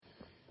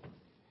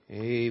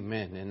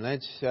Amen. And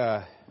let's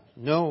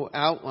no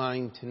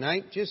outline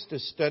tonight, just to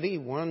study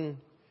one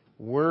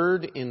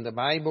word in the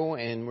Bible,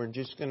 and we're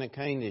just going to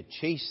kind of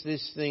chase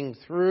this thing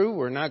through.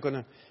 We're not going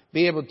to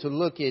be able to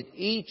look at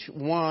each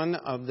one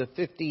of the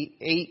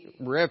 58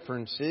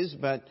 references,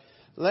 but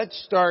let's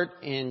start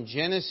in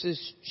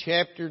Genesis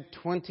chapter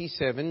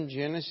 27.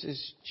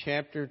 Genesis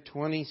chapter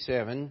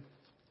 27.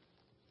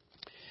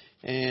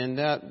 And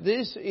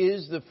this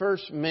is the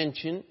first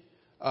mention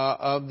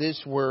of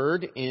this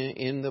word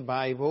in the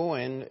Bible.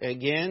 And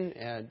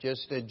again,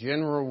 just a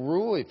general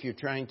rule, if you're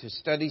trying to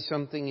study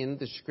something in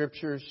the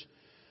Scriptures,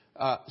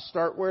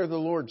 start where the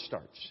Lord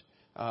starts.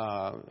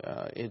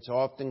 It's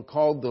often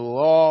called the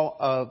law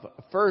of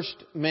first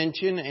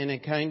mention, and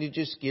it kind of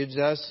just gives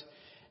us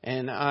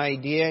an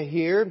idea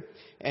here.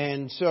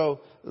 And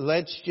so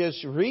let's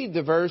just read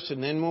the verse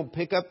and then we'll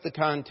pick up the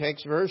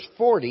context. Verse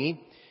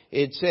 40,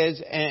 it says,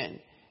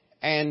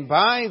 And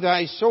by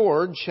thy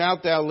sword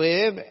shalt thou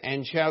live,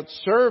 and shalt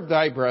serve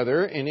thy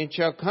brother, and it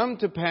shall come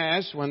to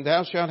pass, when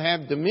thou shalt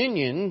have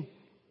dominion,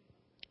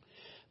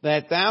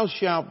 that thou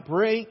shalt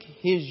break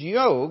his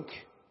yoke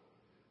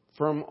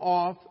from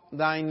off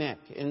thy neck.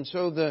 And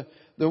so the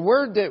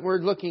word that we're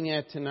looking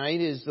at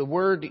tonight is the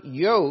word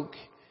yoke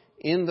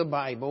in the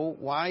Bible,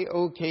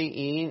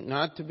 Y-O-K-E,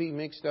 not to be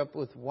mixed up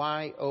with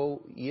Y-O-L-K,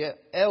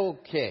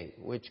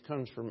 which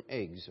comes from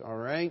eggs, all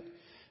right?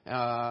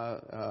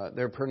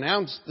 They're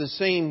pronounced the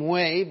same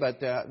way,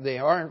 but they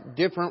are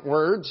different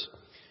words.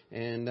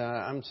 And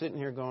I'm sitting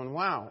here going,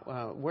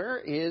 wow, where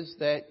is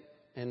that?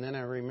 And then I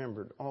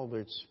remembered,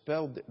 they're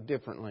spelled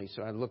differently.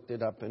 So I looked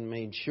it up and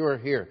made sure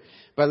here.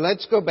 But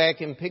let's go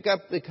back and pick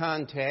up the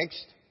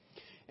context.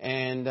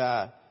 And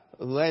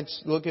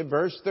let's look at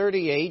verse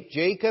 38.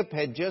 Jacob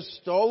had just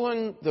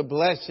stolen the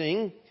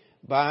blessing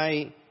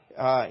by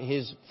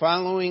his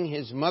following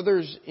his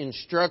mother's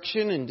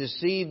instruction and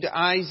deceived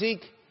Isaac.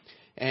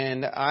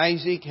 And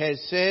Isaac has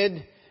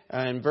said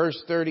in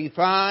verse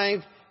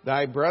 35,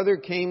 Thy brother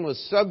came with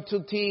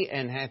subtlety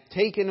and hath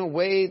taken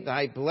away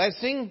thy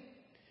blessing.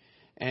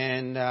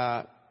 And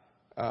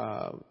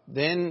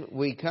then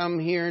we come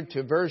here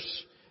to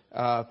verse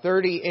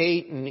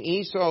 38. And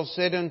Esau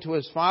said unto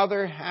his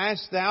father,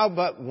 Hast thou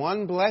but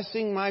one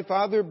blessing, my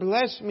father?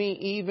 Bless me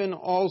even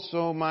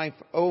also, my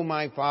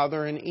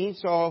father. And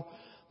Esau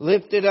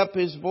lifted up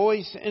his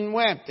voice and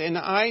wept. And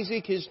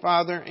Isaac his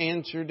father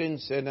answered and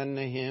said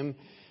unto him,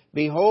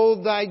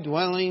 Behold, thy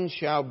dwelling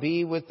shall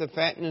be with the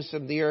fatness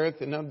of the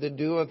earth and of the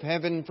dew of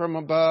heaven from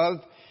above.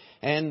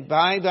 And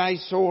by thy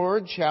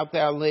sword shalt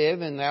thou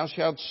live, and thou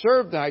shalt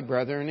serve thy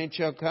brother. And it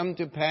shall come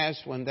to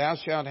pass, when thou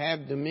shalt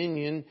have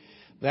dominion,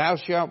 thou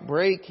shalt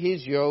break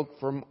his yoke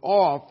from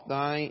off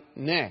thy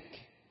neck.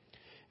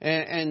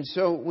 And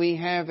so we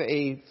have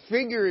a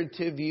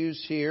figurative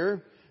use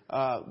here.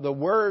 The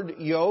word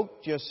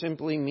yoke just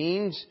simply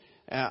means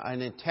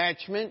an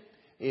attachment.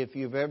 If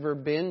you've ever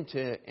been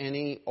to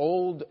any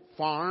old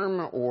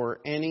farm or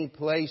any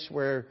place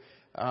where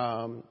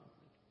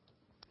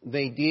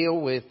they deal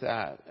with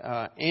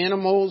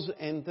animals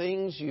and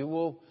things, you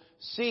will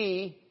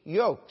see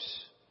yokes.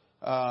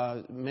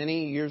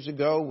 Many years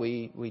ago,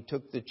 we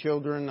took the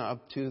children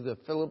up to the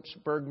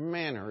Phillipsburg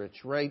Manor.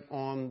 It's right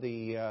on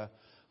the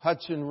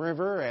Hudson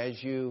River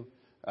as you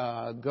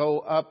go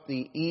up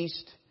the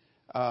east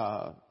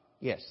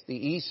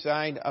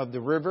side of the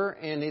river,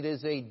 and it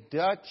is a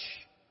Dutch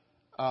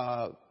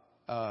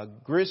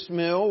grist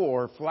mill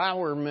or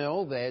flour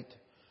mill that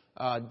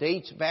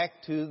dates back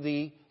to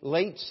the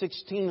late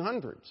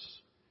 1600s.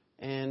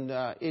 And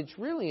it's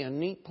really a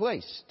neat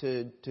place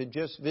to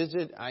just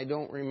visit. I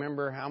don't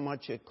remember how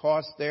much it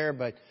cost there,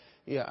 but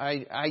yeah,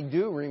 I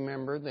do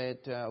remember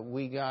that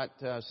we got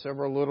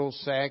several little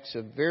sacks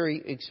of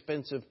very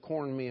expensive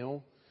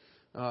cornmeal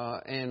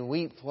and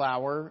wheat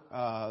flour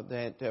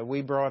that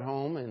we brought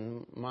home,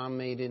 and Mom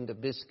made into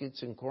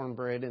biscuits and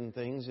cornbread and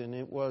things, and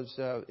it was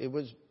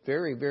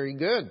very, very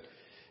good.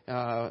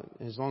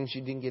 As long as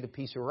you didn't get a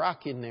piece of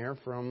rock in there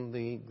from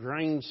the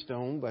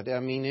grindstone, but I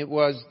mean, it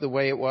was the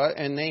way it was.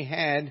 And they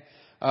had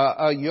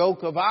a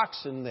yoke of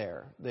oxen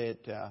there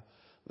that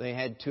they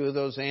had two of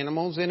those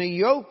animals. And a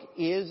yoke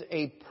is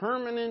a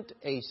permanent,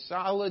 a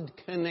solid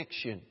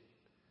connection.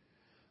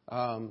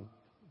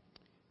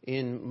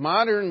 In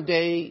modern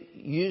day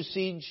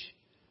usage,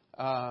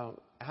 how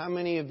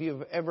many of you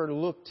have ever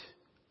looked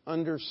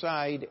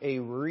underside a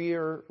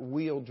rear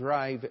wheel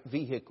drive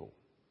vehicle?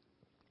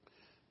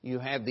 You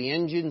have the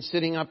engine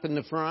sitting up in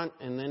the front,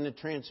 and then the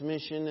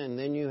transmission, and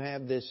then you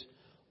have this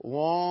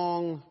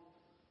long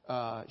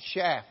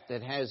shaft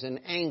that has an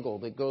angle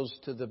that goes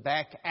to the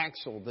back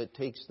axle that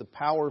takes the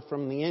power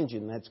from the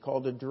engine. That's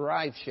called a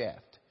drive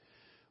shaft.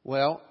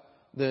 Well,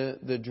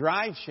 the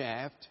drive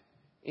shaft,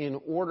 in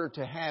order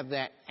to have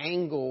that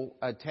angle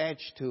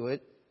attached to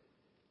it,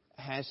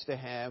 has to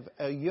have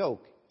a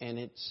yoke, and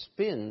it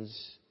spins,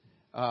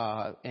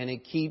 and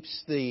it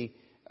keeps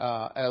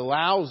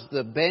allows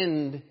the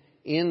bend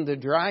in the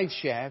drive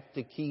shaft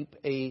to keep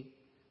a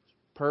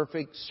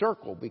perfect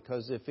circle,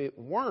 because if it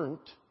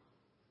weren't,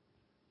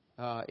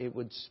 it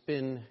would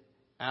spin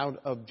out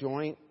of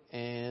joint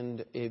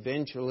and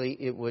eventually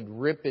it would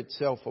rip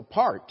itself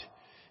apart.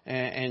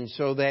 And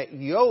so that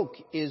yoke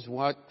is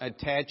what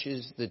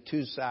attaches the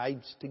two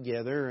sides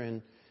together,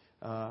 and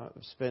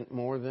spent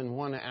more than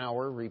 1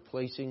 hour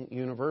replacing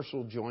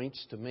universal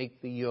joints to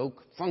make the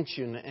yoke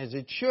function as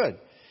it should.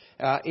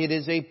 It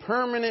is a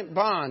permanent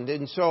bond.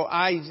 And so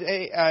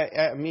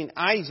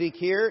Isaac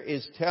here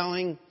is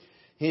telling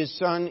his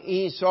son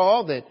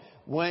Esau that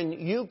when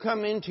you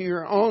come into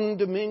your own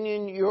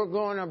dominion, you're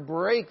going to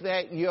break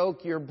that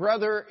yoke. Your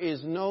brother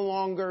is no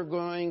longer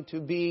going to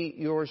be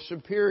your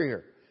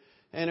superior.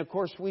 And of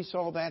course, we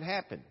saw that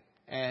happen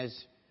as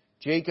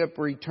Jacob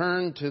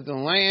returned to the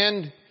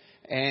land,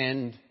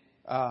 and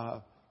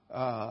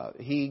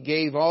he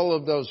gave all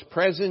of those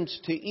presents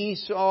to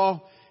Esau,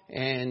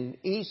 and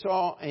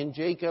Esau and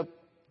Jacob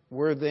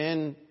were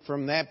then,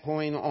 from that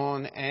point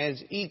on,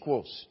 as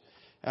equals.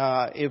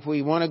 If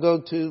we want to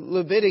go to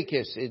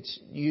Leviticus, it's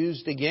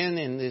used again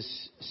in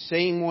this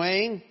same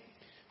way,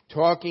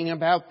 talking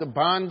about the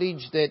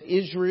bondage that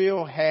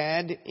Israel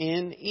had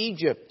in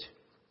Egypt.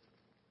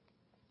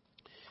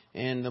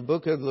 And the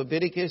book of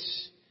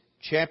Leviticus,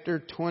 chapter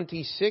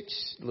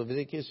 26,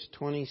 Leviticus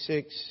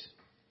 26.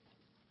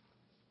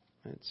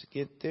 Let's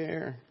get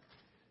there.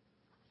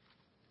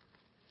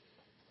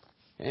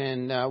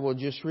 And we'll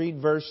just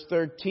read verse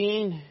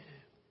 13.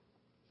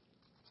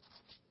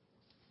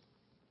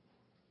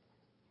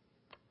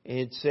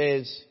 It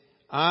says,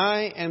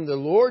 I am the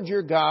Lord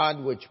your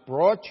God, which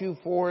brought you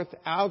forth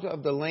out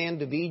of the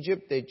land of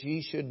Egypt, that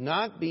ye should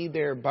not be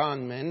their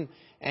bondmen.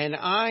 And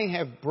I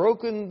have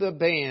broken the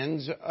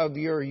bands of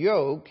your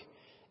yoke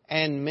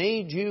and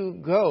made you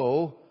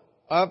go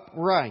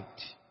upright.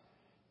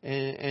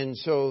 And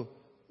so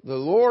the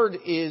Lord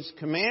is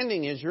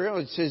commanding Israel.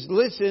 It says,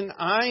 listen,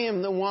 I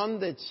am the one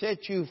that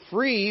set you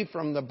free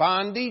from the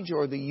bondage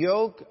or the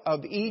yoke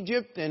of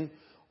Egypt. And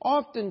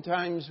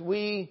oftentimes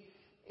we,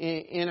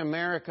 in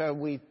America,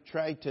 we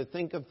try to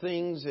think of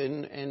things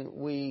and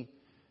we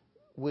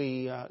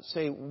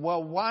say,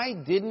 well, why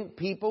didn't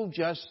people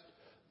just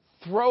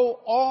throw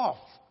off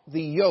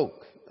the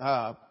yoke?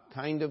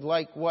 Kind of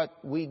like what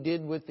we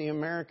did with the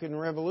American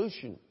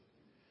Revolution.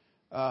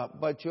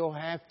 But you'll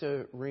have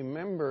to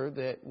remember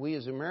that we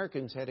as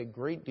Americans had a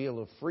great deal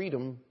of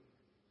freedom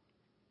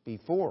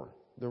before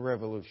the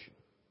Revolution.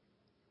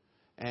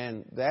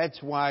 And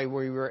that's why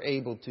we were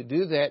able to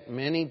do that.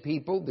 Many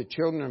people, the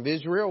children of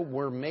Israel,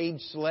 were made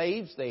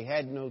slaves. They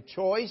had no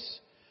choice.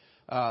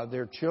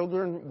 Their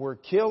children were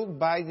killed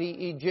by the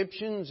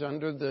Egyptians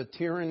under the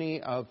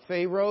tyranny of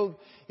Pharaoh.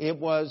 It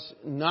was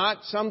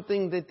not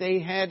something that they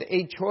had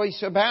a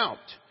choice about.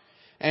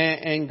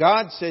 And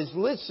God says,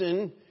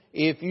 listen,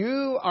 if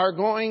you are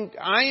going,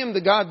 I am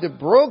the God that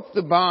broke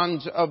the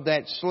bonds of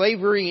that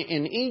slavery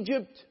in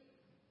Egypt,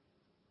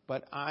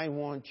 but I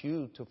want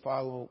you to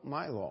follow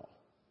my law.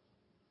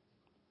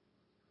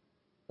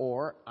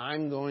 Or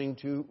I'm going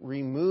to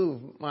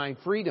remove my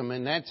freedom.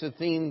 And that's a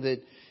theme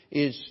that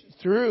is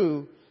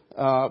through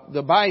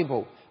the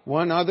Bible.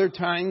 One other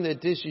time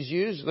that this is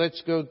used,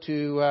 let's go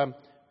to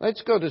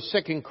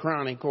 2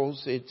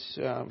 Chronicles. It's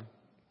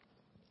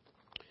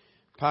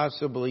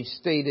possibly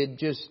stated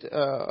just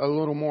a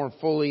little more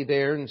fully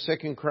there in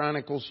 2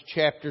 Chronicles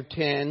chapter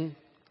 10.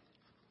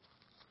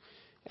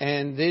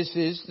 And this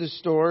is the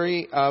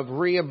story of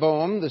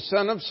Rehoboam, the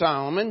son of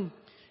Solomon.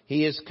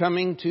 He is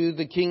coming to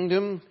the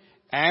kingdom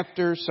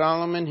after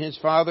Solomon, his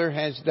father,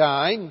 has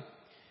died.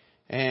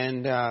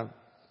 And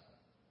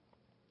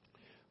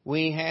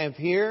we have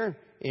here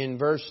in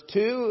verse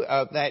 2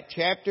 of that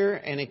chapter,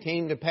 and it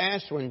came to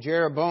pass when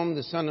Jeroboam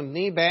the son of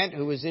Nebat,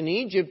 who was in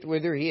Egypt,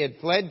 whither he had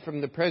fled from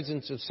the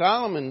presence of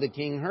Solomon the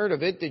king, heard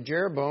of it, that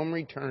Jeroboam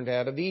returned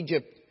out of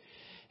Egypt.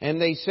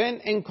 And they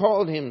sent and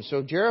called him.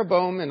 So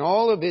Jeroboam and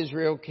all of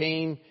Israel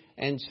came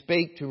and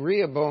spake to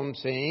Rehoboam,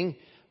 saying,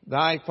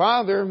 Thy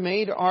father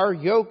made our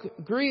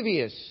yoke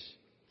grievous.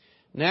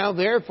 Now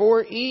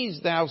therefore ease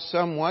thou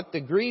somewhat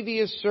the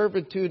grievous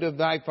servitude of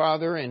thy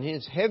father and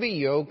his heavy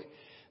yoke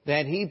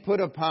that he put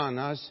upon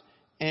us,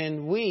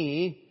 and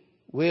we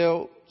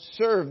will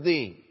serve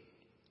thee.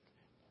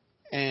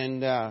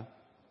 And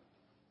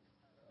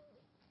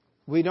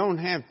we don't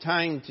have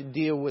time to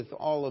deal with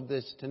all of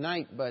this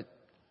tonight, but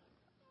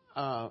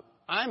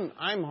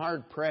I'm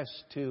hard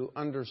pressed to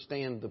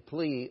understand the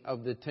plea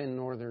of the 10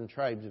 northern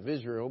tribes of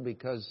Israel,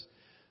 because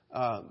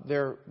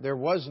there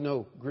was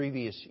no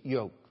grievous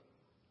yoke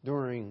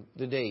during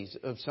the days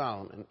of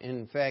Solomon.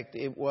 In fact,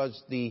 it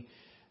was the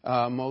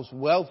most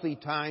wealthy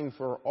time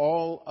for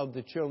all of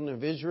the children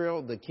of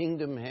Israel. The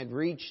kingdom had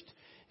reached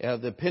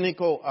the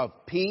pinnacle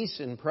of peace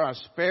and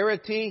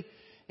prosperity.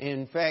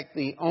 In fact,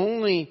 the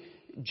only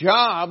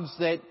jobs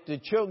that the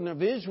children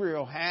of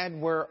Israel had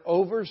were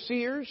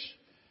overseers.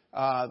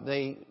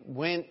 They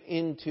went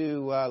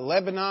into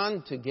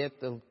Lebanon to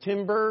get the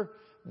timber.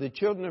 The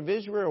children of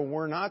Israel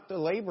were not the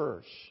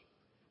laborers.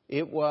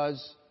 It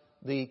was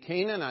the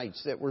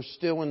Canaanites that were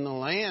still in the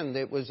land.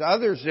 It was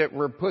others that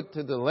were put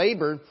to the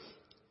labor.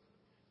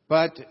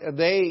 But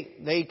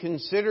they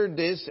considered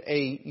this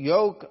a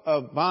yoke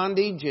of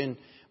bondage. And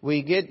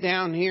we get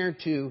down here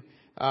to,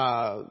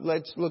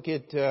 let's look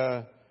at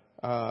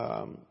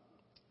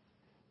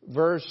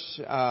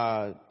verse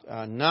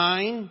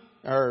 9,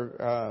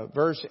 or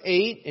verse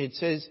 8. It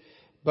says,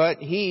 "But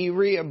he,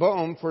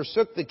 Rehoboam,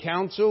 forsook the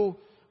counsel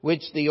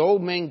which the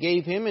old men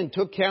gave him, and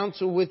took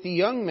counsel with the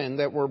young men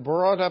that were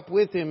brought up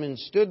with him, and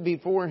stood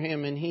before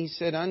him. And he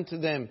said unto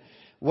them,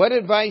 What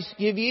advice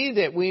give ye,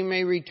 that we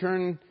may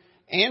return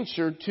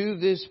answer to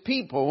this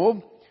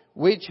people,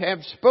 which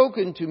have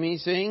spoken to me,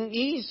 saying,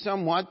 Ease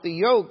somewhat the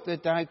yoke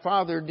that thy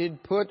father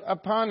did put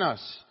upon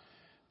us."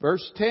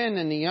 Verse 10,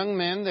 "And the young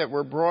men that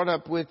were brought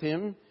up with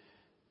him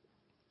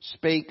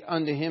spake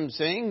unto him,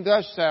 saying,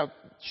 Thus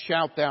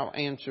shalt thou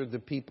answer the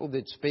people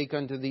that spake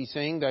unto thee,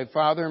 saying, Thy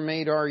father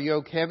made our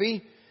yoke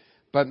heavy,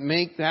 but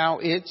make thou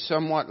it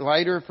somewhat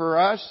lighter for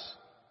us.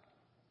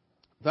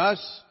 Thus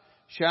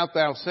shalt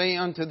thou say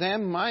unto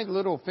them, My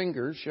little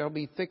fingers shall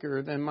be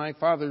thicker than my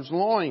father's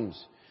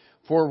loins.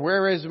 For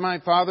whereas my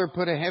father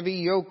put a heavy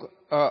yoke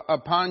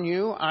upon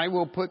you, I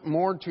will put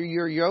more to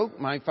your yoke.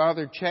 My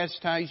father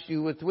chastised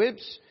you with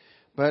whips,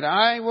 but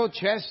I will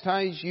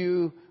chastise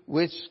you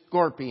with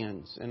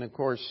scorpions." And of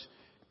course,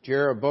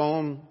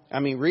 Rehoboam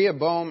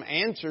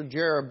answered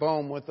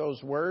Jeroboam with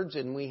those words,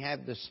 and we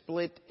have the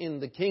split in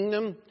the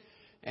kingdom.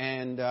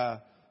 And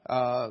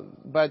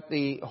but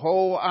the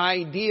whole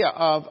idea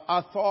of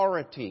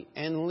authority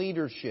and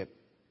leadership,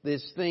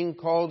 this thing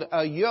called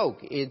a yoke,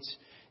 it's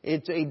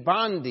a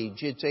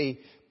bondage. It's a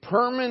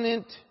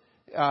permanent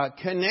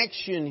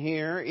connection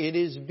here. It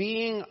is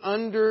being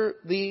under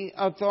the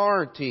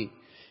authority.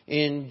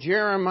 In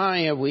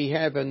Jeremiah, we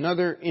have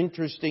another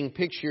interesting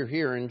picture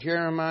here. In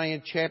Jeremiah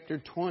chapter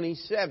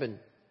 27,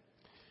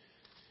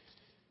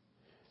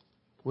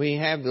 we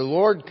have the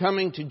Lord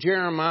coming to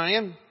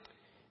Jeremiah.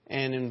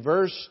 And in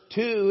verse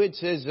 2, it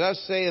says, Thus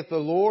saith the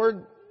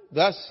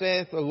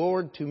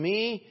Lord to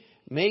me,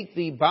 Make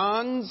thee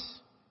bonds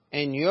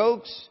and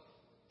yokes,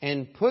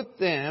 and put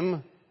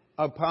them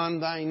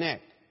upon thy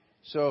neck.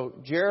 So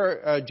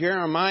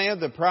Jeremiah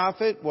the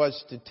prophet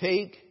was to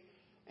take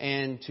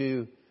and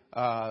to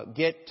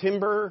get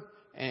timber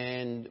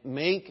and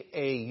make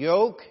a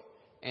yoke,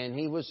 and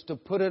he was to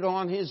put it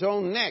on his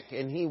own neck.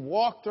 And he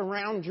walked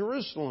around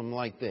Jerusalem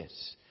like this.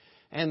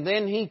 And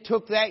then he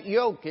took that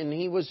yoke and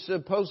he was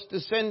supposed to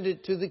send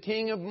it to the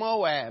king of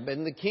Moab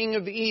and the king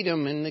of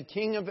Edom and the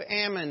king of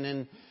Ammon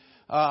and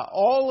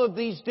all of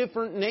these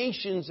different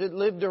nations that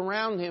lived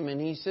around him.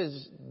 And he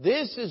says,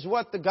 This is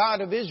what the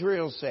God of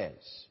Israel says.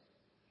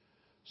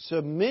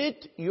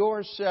 Submit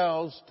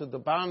yourselves to the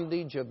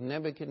bondage of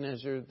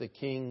Nebuchadnezzar, the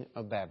king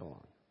of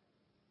Babylon.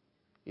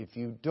 If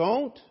you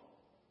don't,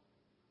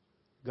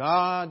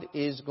 God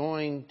is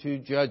going to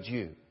judge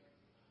you.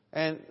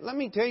 And let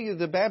me tell you,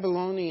 the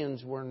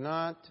Babylonians were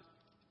not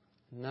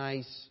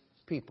nice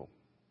people.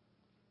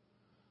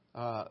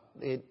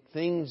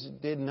 Things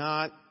did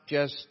not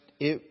just...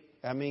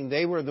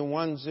 they were the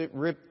ones that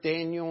ripped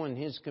Daniel and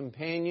his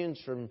companions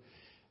from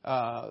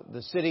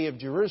the city of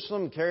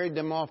Jerusalem, carried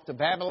them off to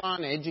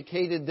Babylon,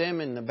 educated them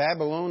in the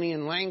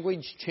Babylonian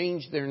language,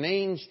 changed their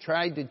names,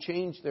 tried to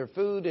change their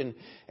food and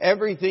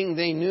everything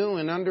they knew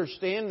and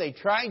understand. They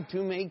tried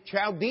to make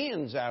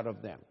Chaldeans out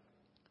of them.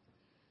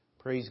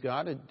 Praise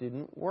God, it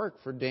didn't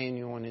work for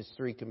Daniel and his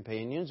three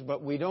companions,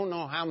 but we don't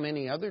know how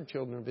many other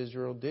children of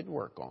Israel did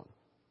work on.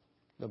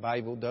 The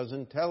Bible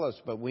doesn't tell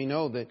us, but we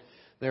know that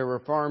there were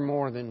far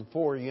more than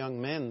 4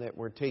 young men that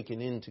were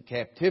taken into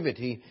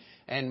captivity,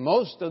 and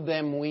most of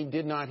them we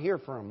did not hear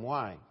from.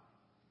 Why?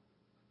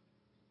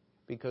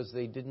 Because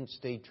they didn't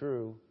stay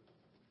true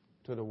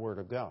to the Word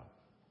of God.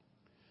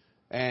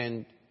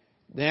 And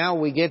now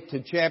we get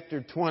to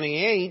chapter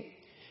 28,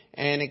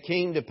 and it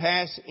came to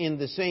pass in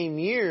the same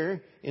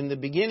year, in the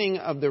beginning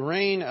of the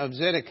reign of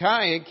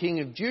Zedekiah, king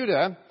of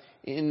Judah,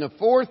 in the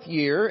 4th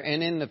year,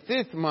 and in the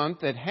 5th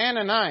month, that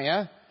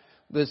Hananiah,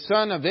 the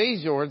son of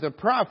Azor, the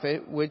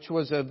prophet, which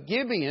was of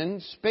Gibeon,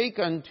 spake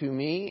unto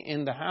me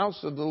in the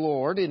house of the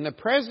Lord, in the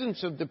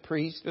presence of the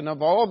priest and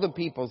of all the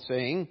people,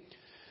 saying,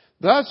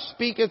 Thus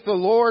speaketh the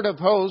Lord of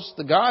hosts,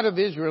 the God of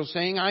Israel,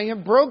 saying, I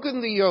have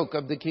broken the yoke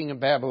of the king of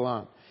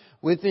Babylon.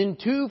 Within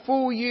 2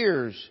 full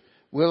years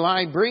will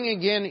I bring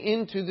again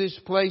into this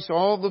place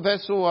all the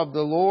vessel of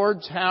the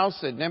Lord's house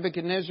that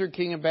Nebuchadnezzar,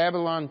 king of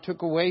Babylon,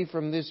 took away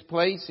from this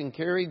place and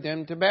carried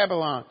them to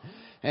Babylon.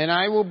 And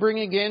I will bring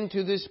again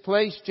to this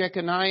place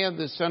Jeconiah,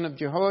 the son of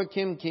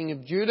Jehoiakim, king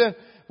of Judah,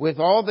 with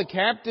all the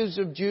captives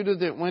of Judah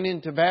that went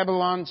into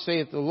Babylon,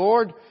 saith the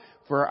Lord,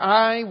 for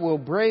I will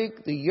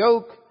break the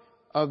yoke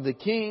of the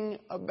king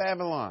of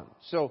Babylon.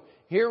 So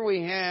here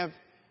we have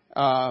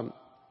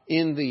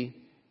in the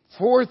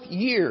 4th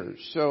year.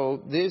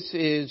 So this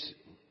is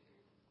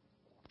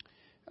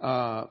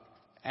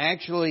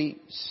actually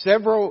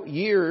several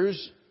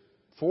years,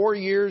 4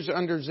 years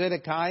under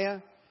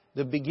Zedekiah,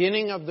 the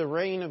beginning of the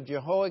reign of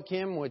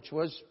Jehoiakim, which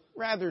was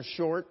rather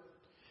short.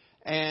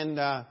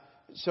 And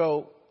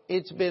so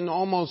it's been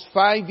almost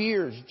 5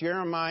 years.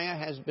 Jeremiah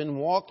has been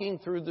walking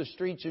through the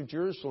streets of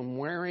Jerusalem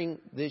wearing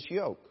this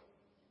yoke.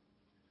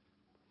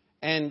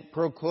 and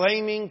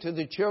proclaiming to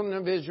the children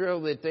of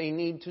Israel that they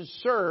need to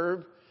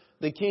serve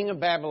the king of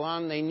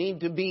Babylon. They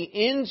need to be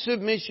in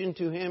submission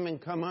to him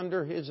and come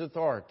under his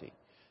authority.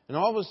 And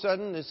all of a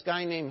sudden, this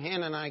guy named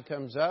Hananiah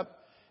comes up,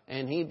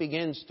 and he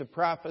begins to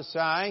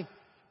prophesy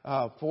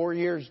 4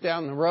 years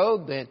down the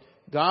road that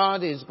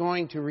God is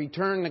going to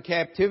return the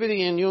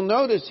captivity. And you'll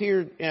notice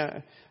here,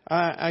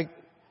 I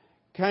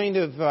kind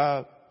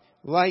of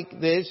like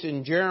this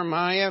in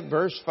Jeremiah,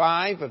 verse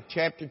 5 of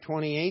chapter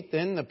 28.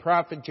 Then the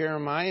prophet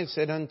Jeremiah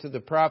said unto the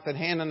prophet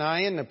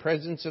Hananiah in the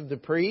presence of the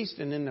priest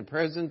and in the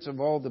presence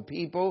of all the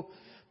people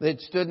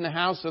that stood in the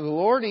house of the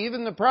Lord,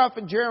 even the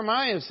prophet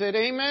Jeremiah said,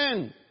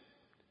 Amen.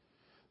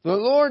 The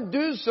Lord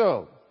do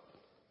so.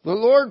 The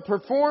Lord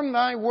perform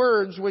thy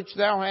words which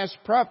thou hast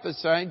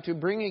prophesied to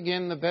bring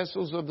again the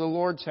vessels of the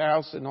Lord's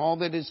house and all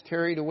that is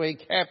carried away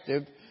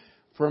captive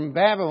from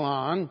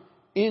Babylon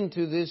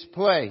into this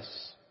place.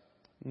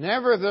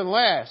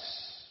 Nevertheless,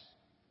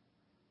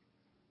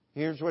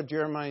 here's what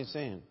Jeremiah is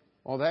saying.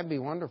 Oh, that'd be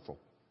wonderful.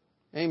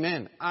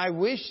 Amen. I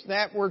wish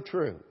that were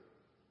true.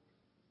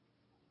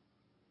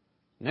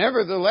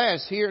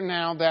 Nevertheless, hear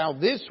now thou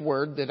this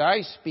word that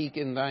I speak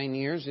in thine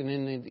ears and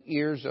in the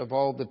ears of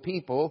all the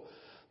people.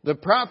 The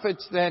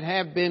prophets that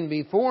have been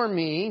before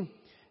me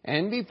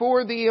and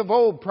before thee of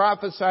old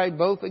prophesied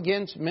both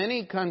against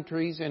many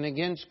countries and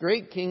against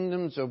great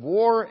kingdoms of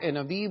war and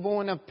of evil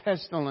and of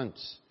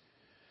pestilence.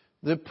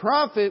 The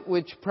prophet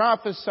which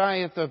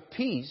prophesieth of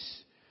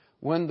peace,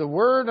 when the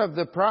word of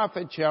the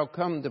prophet shall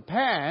come to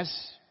pass,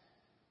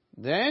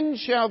 then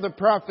shall the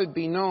prophet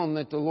be known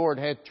that the Lord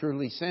hath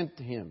truly sent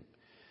him.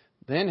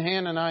 Then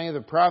Hananiah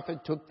the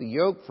prophet took the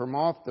yoke from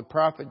off the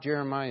prophet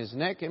Jeremiah's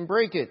neck and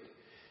brake it.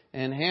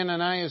 And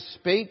Hananiah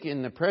spake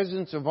in the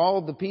presence of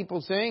all the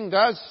people, saying,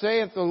 Thus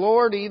saith the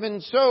Lord,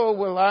 even so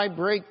will I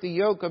break the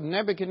yoke of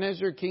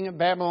Nebuchadnezzar, king of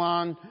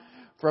Babylon,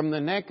 from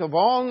the neck of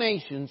all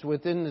nations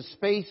within the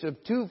space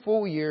of 2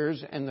 full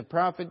years. And the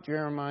prophet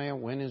Jeremiah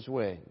went his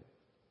way.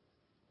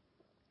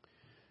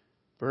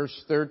 Verse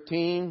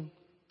 13,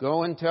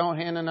 Go and tell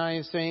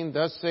Hananiah, saying,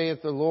 Thus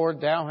saith the Lord,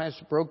 Thou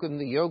hast broken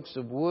the yokes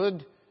of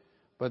wood,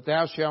 but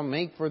thou shalt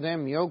make for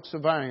them yokes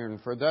of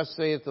iron. For thus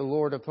saith the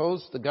Lord of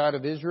hosts, the God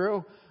of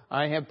Israel,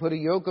 I have put a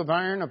yoke of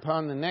iron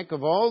upon the neck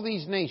of all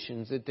these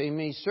nations, that they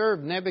may serve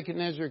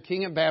Nebuchadnezzar,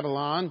 king of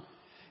Babylon,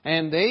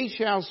 and they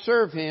shall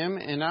serve him,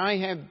 and I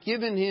have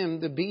given him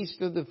the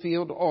beast of the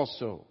field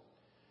also.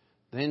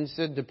 Then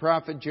said the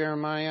prophet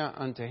Jeremiah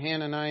unto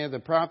Hananiah the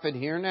prophet,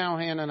 Hear now,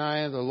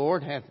 Hananiah, the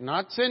Lord hath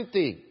not sent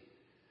thee,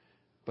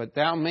 but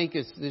thou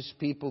makest this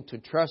people to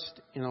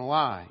trust in a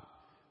lie.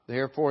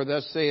 Therefore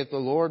thus saith the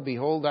Lord,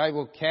 Behold, I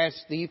will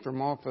cast thee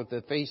from off of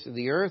the face of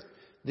the earth.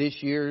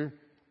 This year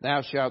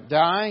thou shalt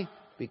die,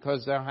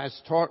 because thou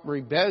hast taught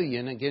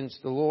rebellion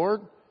against the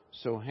Lord.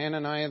 So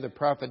Hananiah the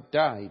prophet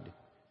died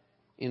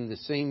in the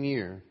same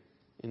year,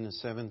 in the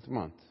 7th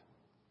month.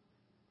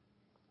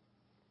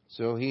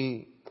 So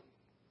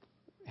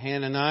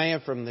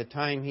Hananiah, from the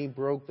time he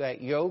broke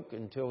that yoke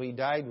until he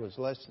died, was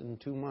less than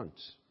 2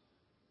 months.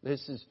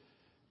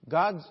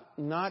 God's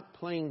not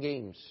playing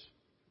games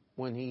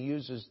when he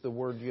uses the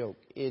word yoke.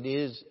 It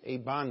is a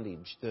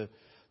bondage.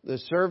 The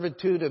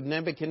servitude of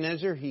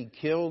Nebuchadnezzar, he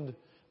killed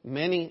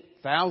many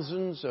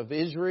thousands of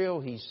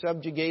Israel. He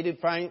subjugated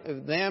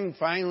them.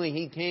 Finally,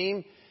 he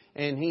came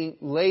and he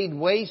laid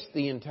waste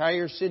the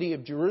entire city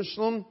of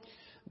Jerusalem.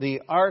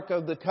 The Ark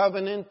of the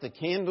Covenant, the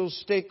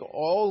candlestick,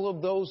 all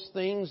of those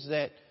things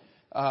that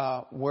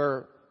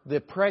were the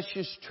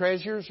precious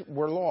treasures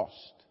were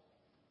lost.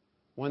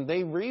 When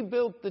they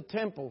rebuilt the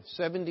temple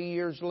 70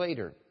 years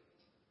later,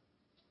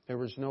 there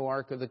was no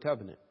Ark of the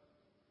Covenant.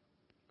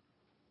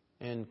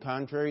 And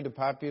contrary to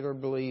popular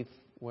belief,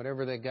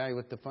 whatever that guy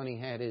with the funny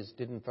hat is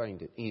didn't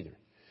find it either.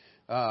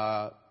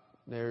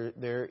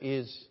 There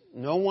is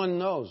no one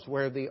knows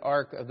where the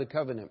Ark of the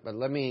Covenant. But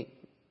let me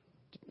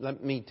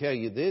tell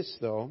you this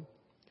though.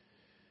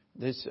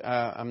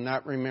 I'm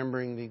not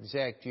remembering the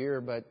exact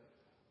year, but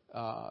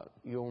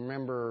you'll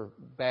remember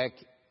back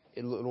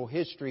in little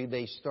history,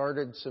 they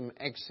started some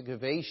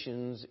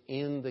excavations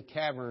in the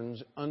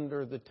caverns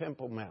under the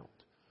Temple Mount.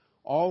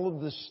 All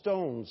of the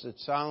stones that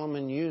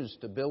Solomon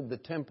used to build the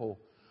temple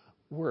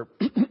were,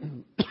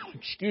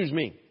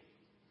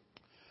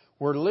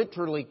 were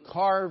literally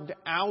carved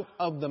out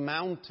of the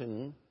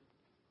mountain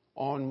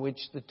on which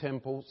the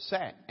temple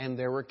sat. And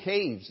there were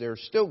caves. There are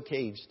still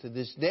caves to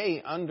this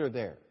day under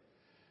there.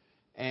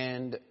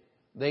 And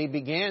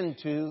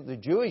the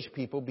Jewish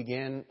people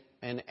began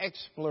an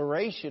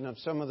exploration of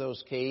some of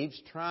those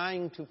caves,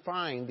 trying to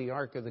find the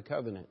Ark of the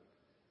Covenant.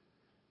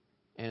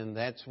 And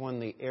that's when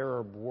the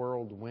Arab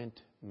world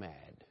went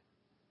mad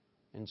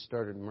and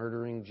started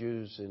murdering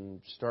Jews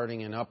and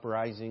starting an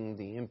uprising,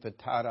 the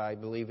Intifada, I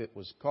believe it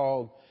was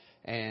called.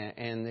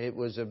 And it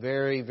was a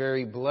very,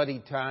 very bloody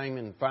time.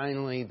 And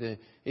finally, the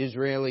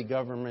Israeli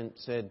government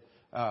said,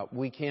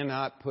 we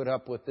cannot put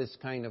up with this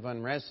kind of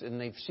unrest. And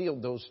they've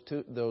sealed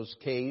those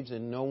caves,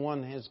 and no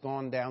one has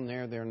gone down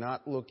there. They're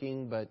not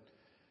looking, but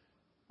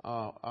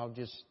I'll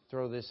just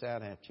throw this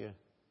out at you.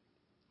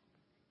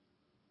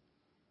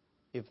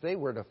 if they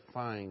were to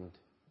find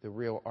the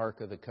real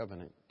Ark of the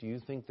Covenant, do you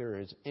think there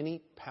is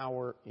any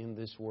power in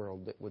this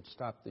world that would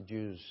stop the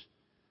Jews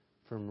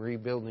from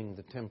rebuilding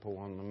the temple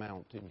on the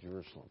mount in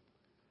Jerusalem?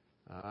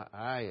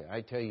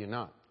 I tell you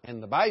not.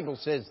 And the Bible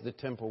says the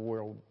temple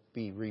will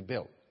be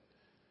rebuilt.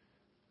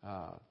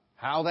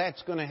 How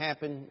that's going to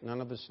happen,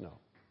 none of us know.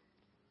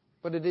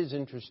 But it is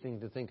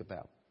interesting to think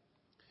about.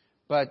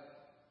 But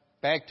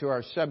back to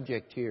our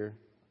subject here,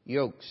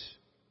 yokes.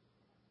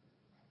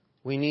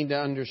 We need to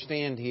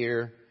understand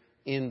here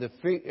in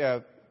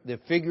the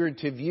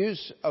figurative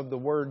use of the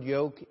word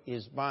yoke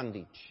is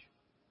bondage.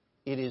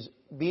 It is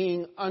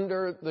being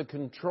under the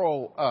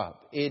control of.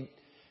 It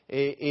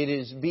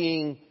is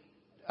being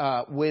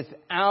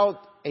without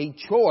a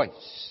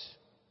choice.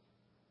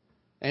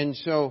 And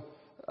so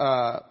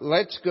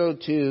let's go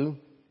to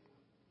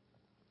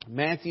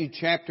Matthew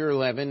chapter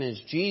 11 as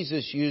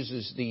Jesus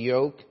uses the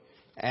yoke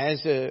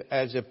as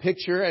a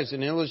picture, as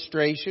an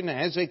illustration,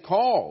 as a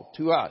call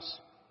to us.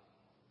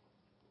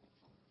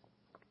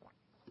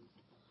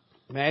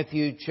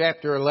 Matthew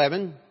chapter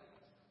 11.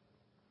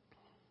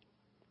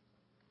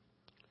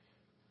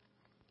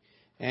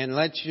 And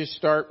let's just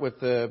start with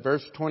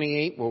verse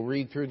 28. We'll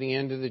read through the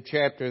end of the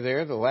chapter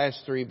there, the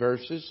last 3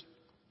 verses.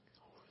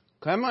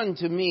 Come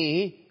unto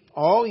me,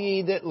 all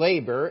ye that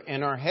labor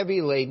and are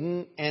heavy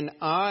laden, and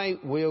I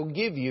will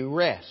give you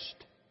rest.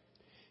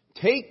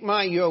 Take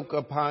my yoke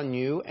upon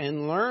you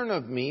and learn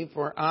of me,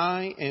 for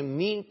I am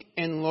meek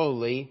and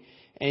lowly,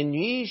 and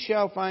ye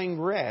shall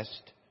find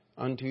rest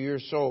unto your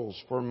souls.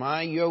 For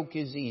my yoke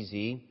is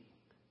easy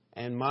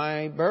and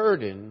my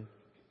burden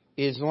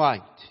is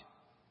light.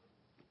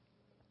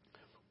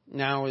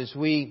 Now, as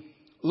we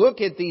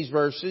look at these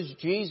verses,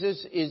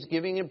 Jesus is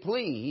giving a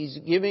plea. He's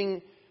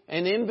giving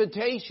an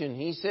invitation.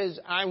 He says,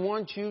 I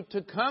want you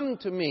to come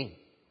to me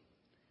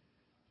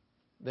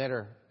that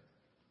are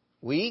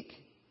weak,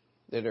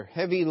 that are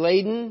heavy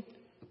laden,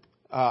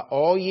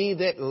 all ye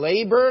that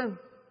labor.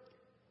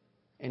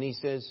 And he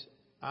says,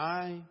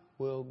 I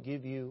will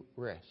give you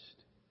rest.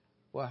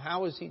 Well,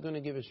 how is he going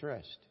to give us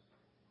rest?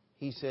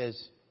 He says,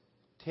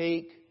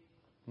 take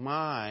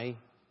my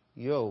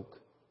yoke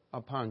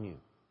upon you.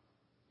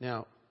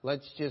 Now,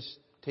 let's just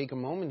take a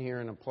moment here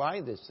and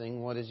apply this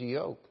thing. What is a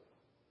yoke?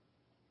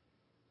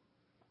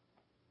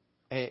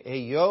 A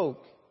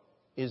yoke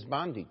is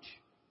bondage.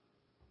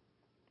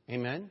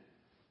 Amen?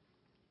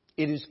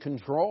 It is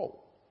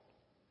control.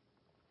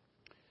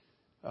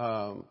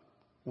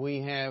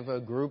 We have a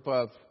group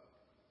of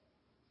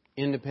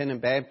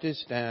independent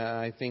Baptists.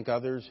 I think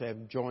others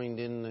have joined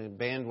in the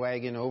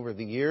bandwagon over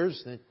the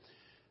years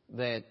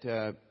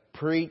that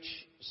preach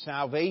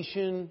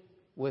salvation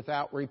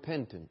without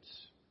repentance.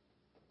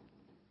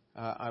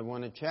 I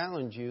want to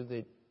challenge you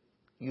that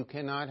you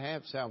cannot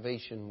have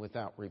salvation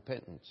without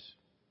repentance.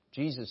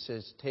 Jesus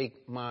says,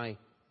 take my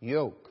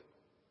yoke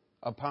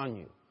upon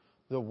you.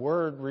 The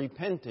word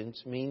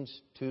repentance means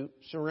to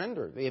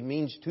surrender. It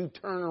means to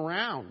turn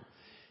around.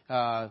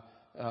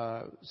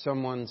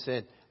 Someone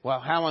said, well,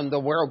 how in the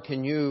world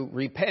can you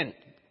repent?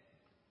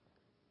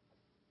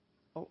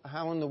 Oh,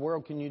 how in the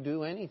world can you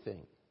do anything?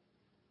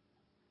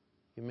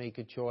 You make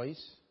a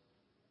choice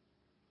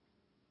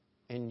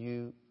and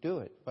you do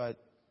it. But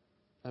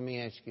let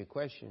me ask you a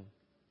question.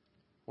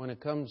 When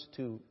it comes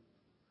to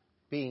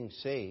being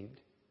saved,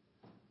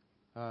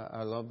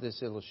 I love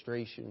this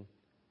illustration.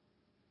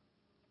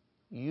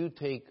 You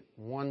take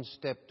one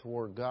step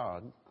toward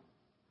God,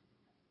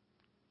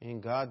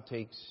 and God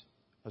takes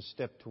a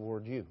step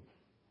toward you.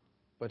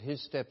 But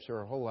His steps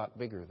are a whole lot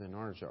bigger than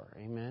ours are.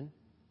 Amen?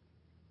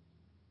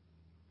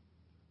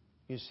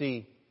 You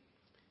see,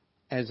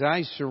 as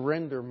I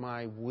surrender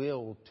my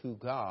will to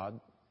God,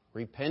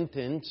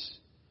 repentance,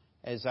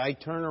 as I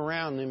turn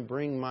around and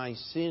bring my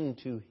sin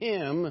to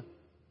Him,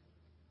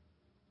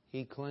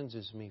 He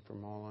cleanses me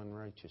from all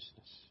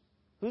unrighteousness.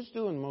 Who's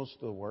doing most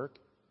of the work?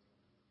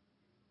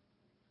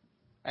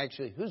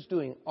 Actually, who's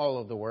doing all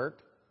of the work?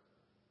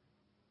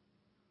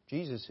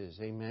 Jesus is.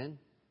 Amen?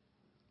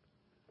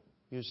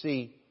 You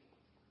see,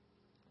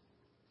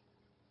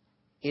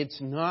 it's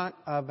not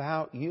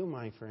about you,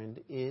 my friend.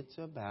 It's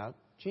about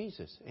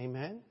Jesus.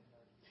 Amen?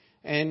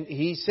 And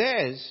He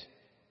says,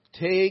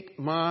 take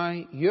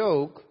my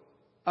yoke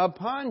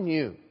upon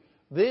you.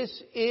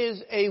 This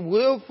is a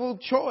willful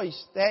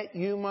choice that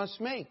you must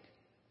make.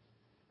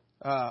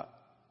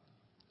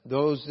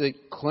 Those that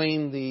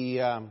claim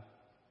the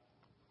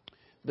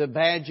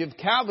badge of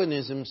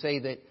Calvinism say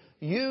that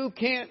you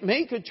can't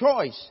make a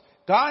choice.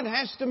 God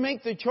has to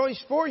make the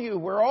choice for you.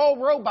 We're all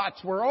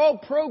robots. We're all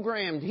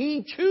programmed.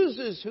 He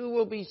chooses who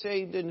will be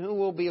saved and who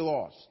will be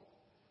lost.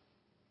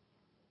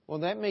 Well,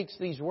 that makes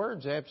these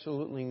words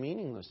absolutely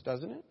meaningless,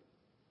 doesn't it?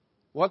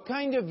 What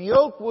kind of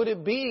yoke would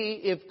it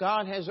be if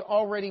God has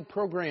already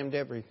programmed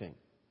everything?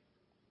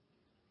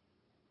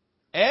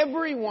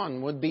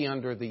 Everyone would be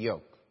under the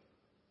yoke.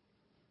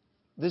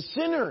 The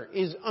sinner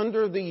is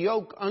under the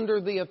yoke,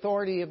 under the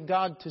authority of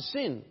God to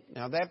sin.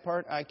 Now that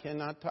part I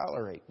cannot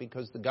tolerate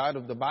because the God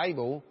of the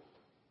Bible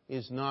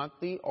is not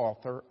the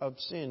author of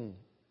sin.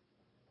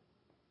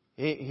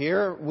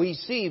 Here we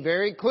see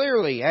very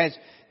clearly, as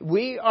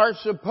we are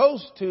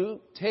supposed to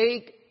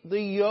take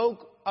the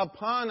yoke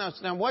upon us.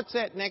 Now, what's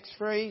that next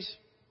phrase?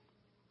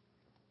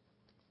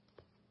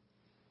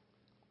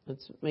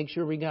 Let's make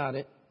sure we got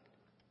it.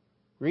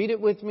 Read it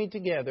with me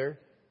together.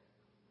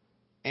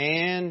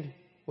 And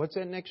what's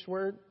that next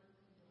word?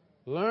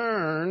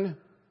 Learn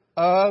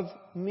of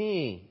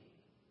me.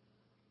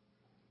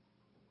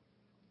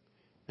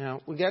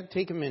 Now, we got to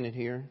take a minute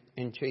here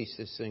and chase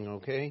this thing,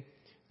 okay?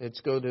 Let's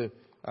go to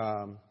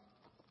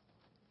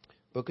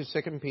book of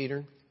 2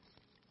 Peter.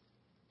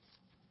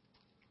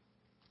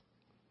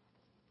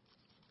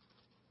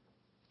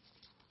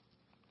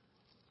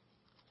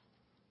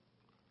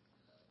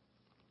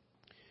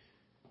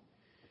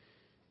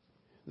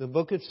 The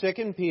book of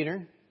 2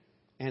 Peter,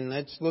 and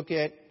let's look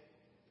at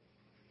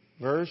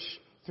verse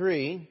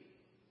 3.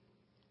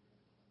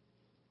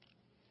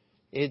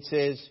 It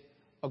says,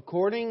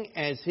 according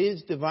as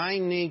His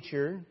divine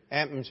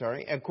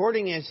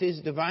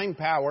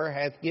power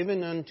hath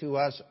given unto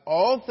us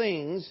all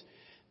things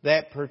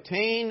that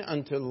pertain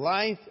unto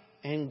life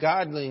and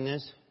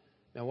godliness.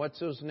 Now what's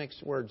those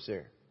next words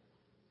there?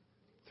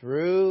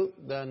 Through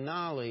the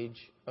knowledge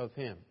of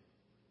Him.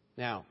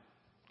 Now,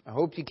 I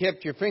hope you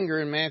kept your finger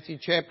in Matthew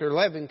chapter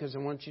 11, because I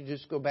want you to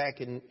just go back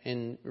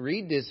and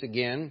read this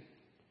again.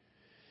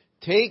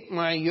 Take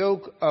my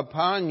yoke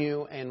upon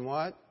you and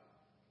what?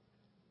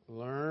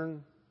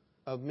 Learn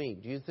of me.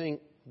 Do you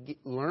think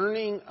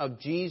learning of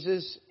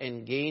Jesus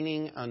and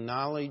gaining a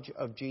knowledge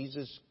of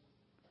Jesus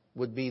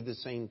would be the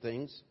same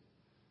things?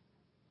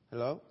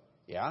 Hello?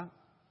 Yeah,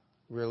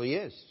 really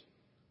is.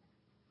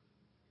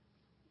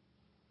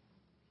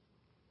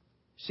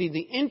 See, the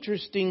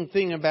interesting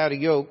thing about a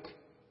yoke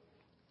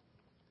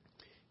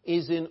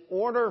is in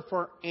order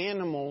for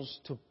animals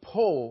to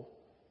pull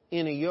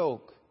in a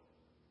yoke,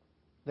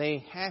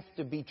 they have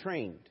to be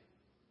trained.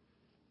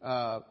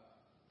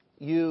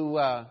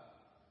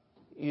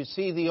 You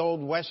see the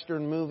old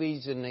Western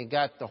movies, and they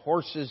got the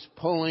horses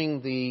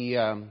pulling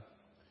the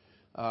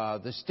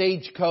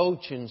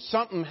stagecoach, and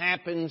something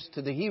happens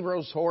to the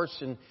hero's horse,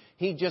 and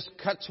he just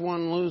cuts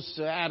one loose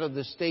out of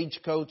the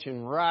stagecoach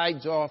and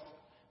rides off.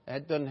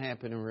 That doesn't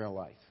happen in real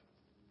life.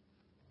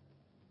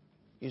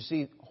 You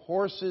see,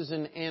 horses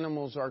and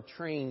animals are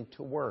trained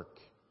to work.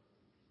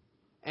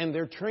 And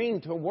they're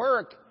trained to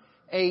work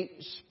a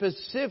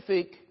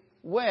specific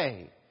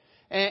way.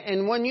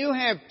 And when you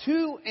have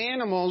two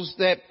animals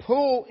that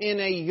pull in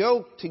a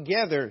yoke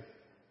together,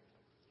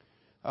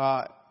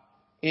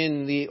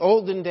 in the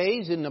olden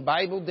days, in the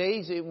Bible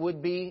days, it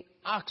would be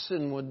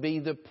oxen would be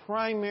the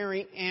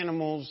primary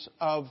animals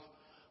of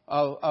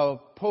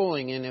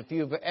pulling. And if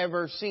you've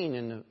ever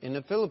seen in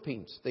the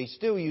Philippines, they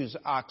still use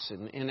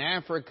oxen. In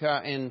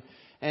Africa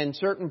and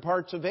certain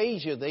parts of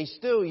Asia, they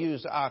still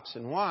use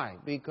oxen. Why?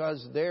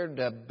 Because they're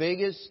the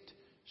biggest,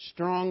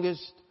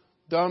 strongest,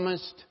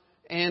 dumbest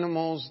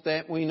animals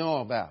that we know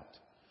about.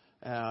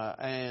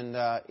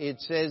 It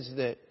says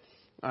that,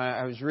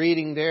 I was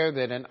reading there,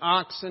 that an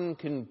oxen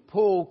can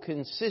pull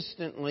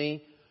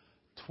consistently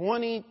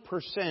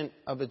 20%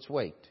 of its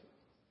weight.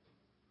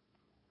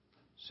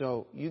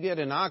 So you get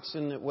an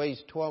oxen that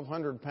weighs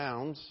 1,200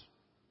 pounds.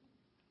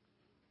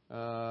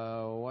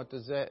 What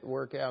does that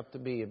work out to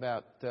be?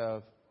 About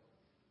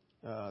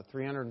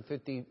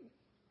 350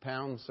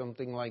 pounds,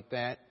 something like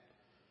that.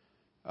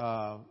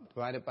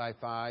 Divide it by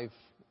 5,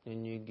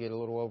 and you get a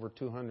little over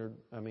 200.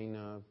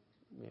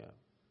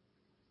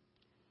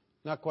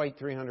 Not quite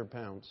 300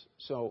 pounds.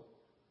 So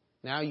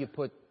now you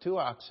put 2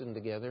 oxen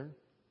together,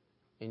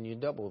 and you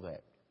double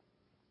that.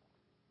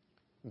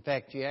 In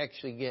fact, you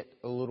actually get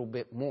a little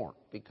bit more,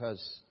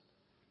 because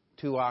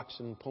 2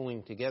 oxen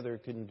pulling together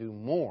can do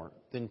more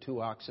than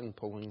 2 oxen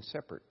pulling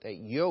separate. That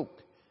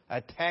yoke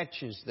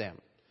attaches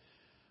them.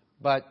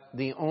 But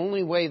the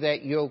only way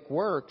that yoke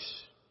works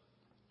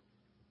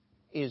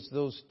is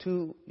those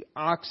 2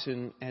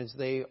 oxen, as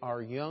they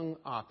are young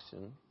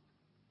oxen,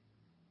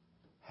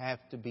 have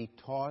to be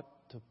taught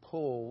to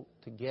pull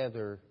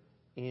together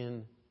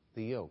in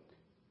the yoke.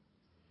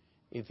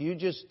 If you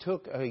just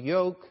took a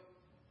yoke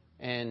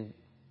and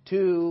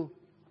 2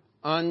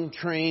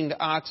 untrained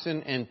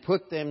oxen and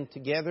put them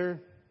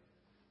together,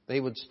 they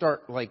would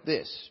start like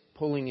this,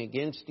 pulling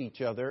against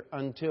each other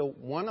until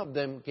one of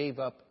them gave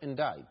up and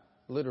died,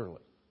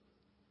 literally.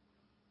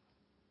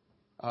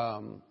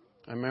 I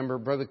remember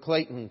Brother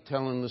Clayton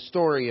telling the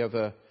story of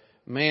a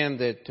man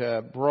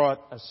that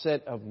brought a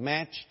set of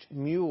matched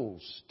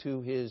mules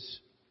to his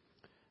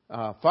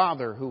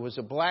father, who was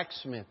a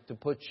blacksmith, to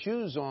put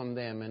shoes on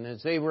them. And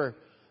as they were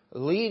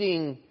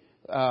leading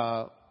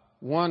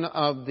one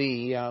of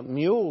the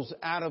mules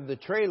out of the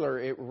trailer,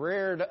 it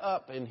reared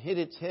up and hit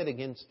its head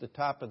against the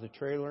top of the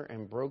trailer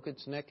and broke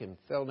its neck and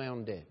fell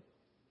down dead.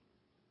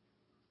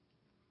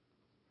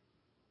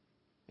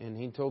 And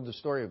he told the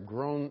story of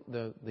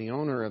the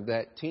owner of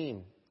that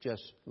team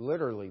just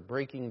literally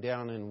breaking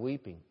down and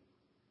weeping.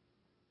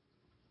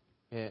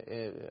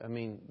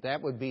 That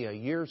would be a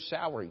year's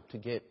salary to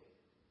get,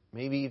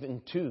 maybe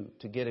even 2,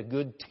 to get a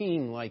good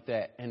team like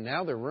that. And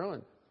now they're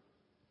ruined.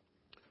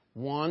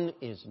 One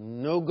is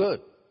no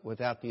good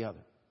without the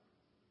other.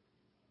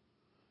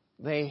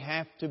 They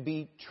have to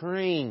be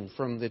trained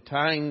from the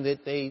time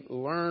that they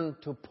learn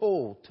to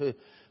pull,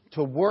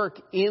 to work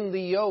in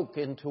the yoke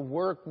and to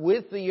work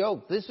with the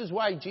yoke. This is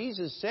why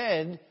Jesus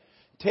said,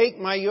 "Take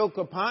my yoke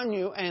upon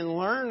you and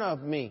learn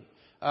of me."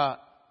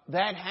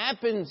 That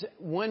happens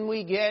when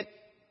we get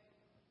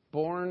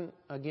born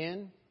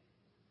again.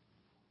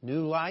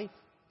 New life,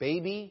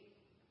 baby,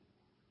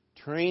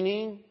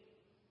 training,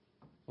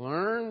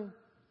 learn.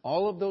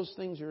 All of those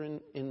things are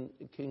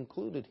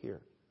included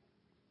here.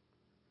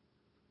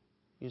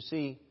 You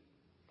see,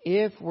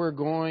 if we're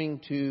going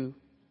to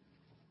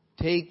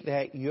take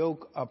that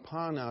yoke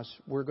upon us,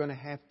 we're going to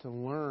have to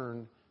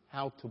learn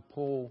how to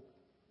pull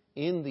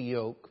in the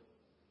yoke,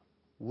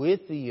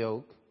 with the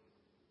yoke,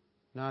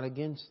 not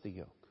against the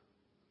yoke.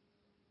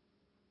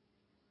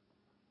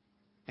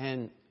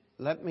 And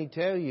let me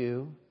tell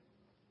you,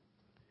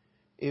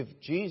 if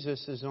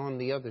Jesus is on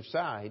the other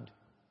side,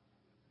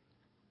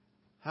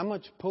 how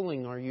much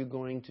pulling are you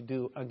going to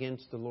do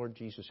against the Lord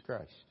Jesus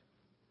Christ?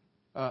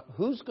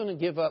 Who's going to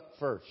give up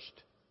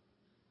first?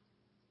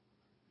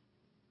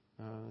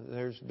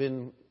 There's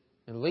been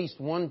at least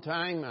one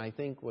time, I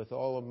think, with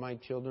all of my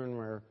children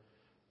where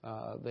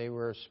they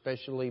were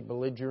especially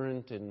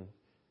belligerent, and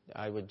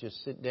I would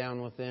just sit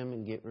down with them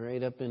and get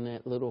right up in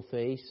that little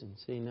face and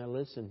say, "Now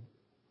listen,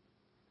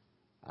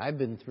 I've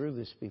been through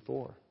this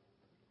before.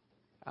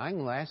 I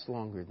can last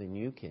longer than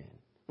you can."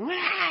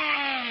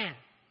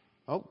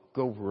 Oh,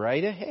 go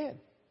right ahead.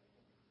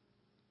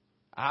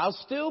 I'll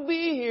still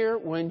be here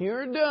when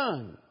you're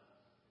done.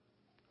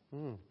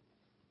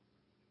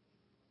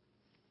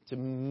 It's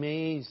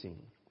amazing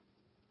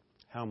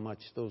how much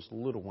those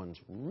little ones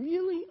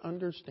really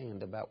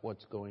understand about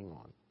what's going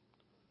on.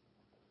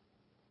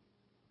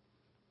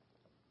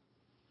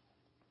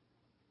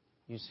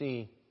 You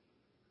see,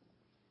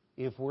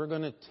 if we're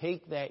going to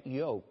take that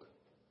yoke,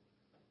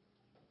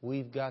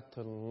 we've got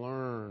to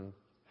learn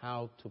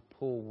how to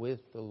pull with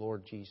the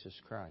Lord Jesus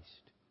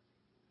Christ.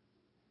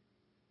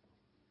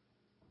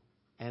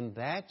 And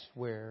that's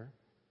where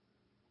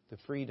the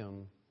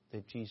freedom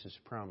that Jesus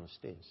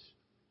promised is.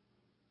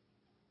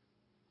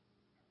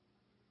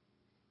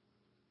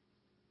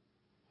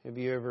 Have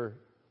you ever,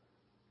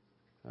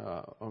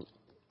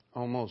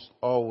 almost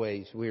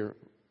always, we're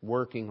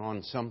working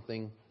on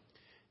something,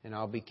 and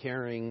I'll be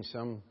carrying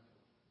some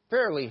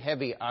fairly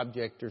heavy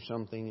object or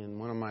something, and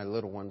one of my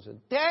little ones said,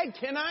 "Dad,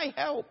 can I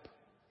help?"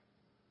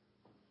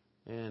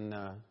 And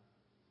I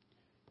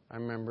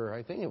remember,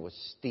 I think it was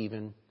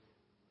Stephen.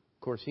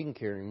 Of course, he can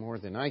carry more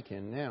than I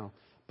can now.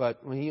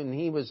 But when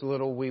he was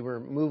little, we were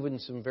moving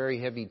some very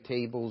heavy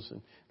tables.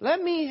 And,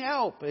 "Let me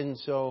help." And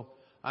so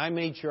I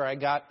made sure I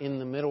got in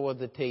the middle of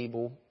the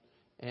table,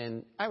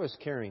 and I was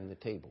carrying the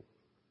table.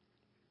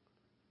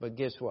 But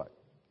guess what?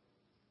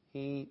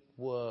 He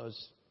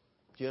was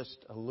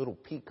just a little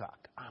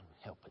peacock. I'm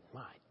helping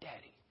my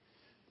daddy.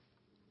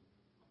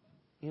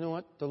 You know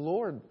what? The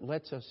Lord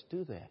lets us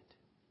do that.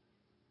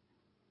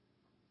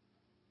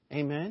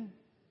 Amen?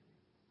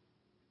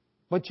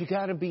 But you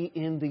got to be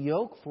in the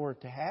yoke for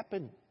it to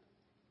happen.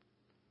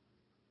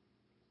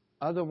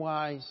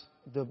 Otherwise,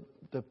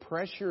 the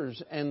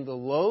pressures and the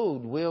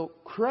load will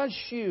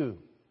crush you.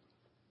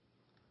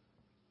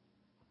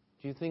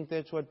 Do you think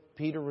that's what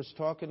Peter was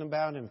talking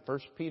about in 1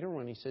 Peter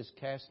when he says,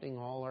 "Casting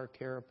all our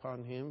care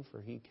upon Him,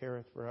 for He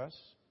careth for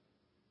us"?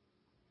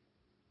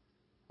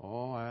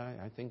 Oh,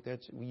 I think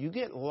that's... You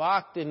get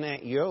locked in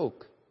that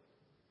yoke.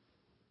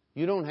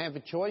 You don't have a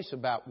choice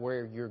about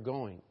where you're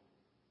going.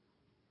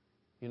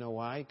 You know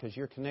why? Because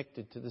you're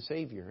connected to the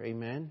Savior.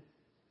 Amen?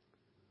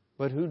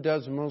 But who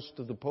does most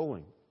of the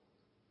pulling?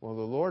 Well,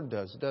 the Lord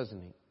does,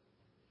 doesn't He?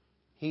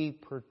 He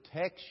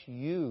protects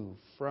you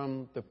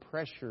from the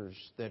pressures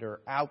that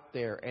are out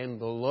there and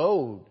the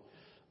load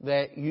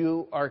that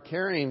you are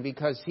carrying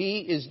because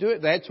He is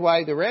doing. That's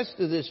why the rest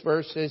of this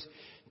verse says,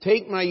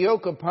 "Take my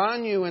yoke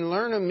upon you and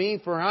learn of me,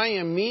 for I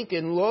am meek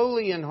and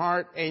lowly in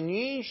heart, and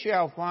ye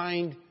shall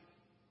find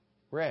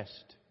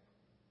rest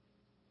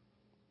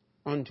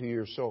unto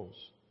your souls.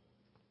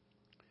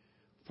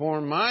 For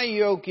my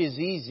yoke is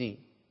easy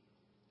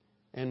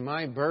and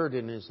my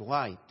burden is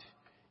light."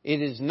 It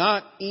is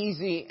not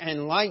easy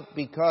and light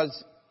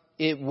because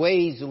it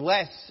weighs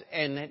less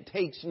and it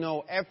takes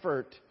no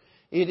effort.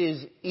 It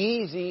is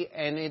easy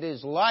and it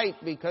is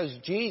light because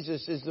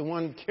Jesus is the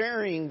one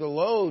carrying the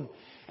load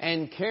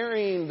and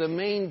carrying the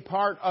main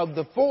part of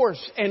the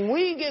force. And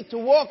we get to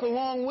walk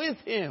along with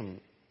Him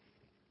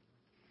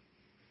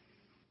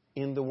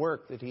in the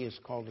work that He has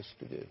called us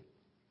to do.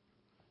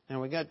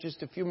 Now we got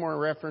just a few more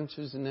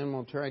references and then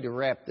we'll try to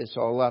wrap this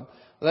all up.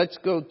 Let's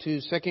go to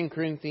 2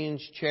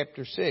 Corinthians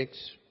chapter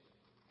 6.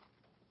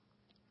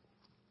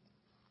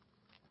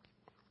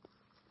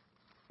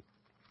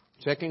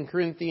 2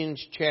 Corinthians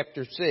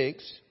chapter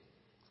 6.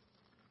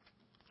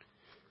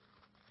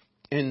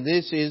 And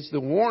this is the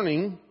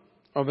warning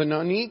of an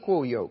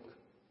unequal yoke.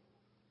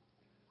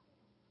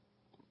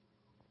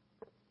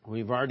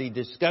 We've already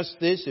discussed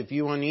this. If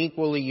you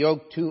unequally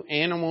yoke two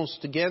animals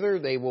together,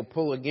 they will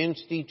pull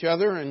against each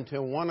other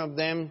until one of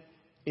them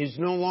is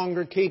no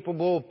longer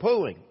capable of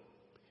pulling.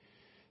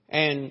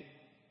 And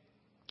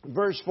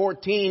verse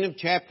 14 of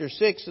chapter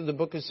 6 of the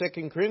book of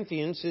 2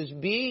 Corinthians says,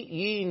 "Be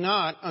ye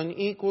not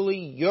unequally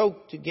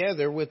yoked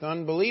together with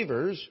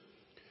unbelievers,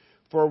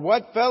 for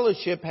what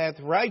fellowship hath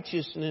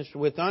righteousness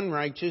with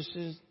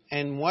unrighteousness,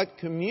 and what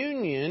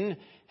communion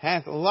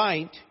hath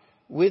light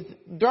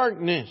with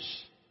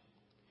darkness?"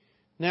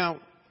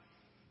 Now,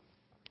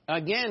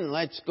 again,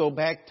 let's go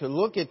back to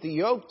look at the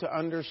yoke to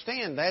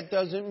understand. That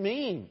doesn't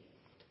mean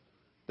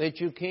that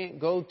you can't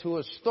go to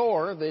a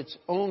store that's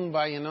owned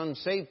by an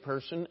unsaved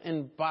person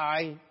and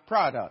buy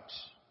products.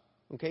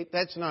 Okay?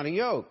 That's not a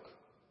yoke.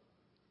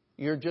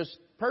 You're just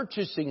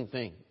purchasing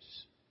things.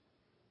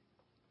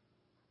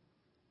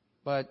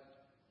 But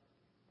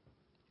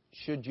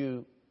should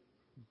you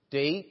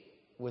date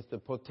with the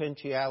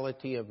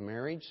potentiality of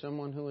marriage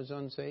someone who is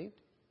unsaved?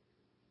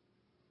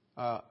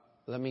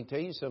 Let me tell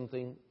you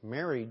something.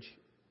 Marriage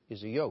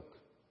is a yoke.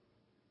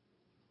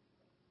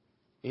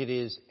 It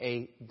is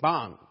a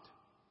bond.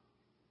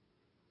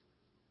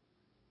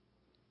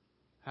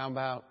 How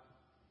about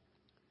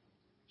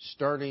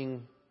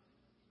starting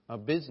a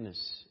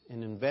business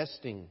and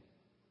investing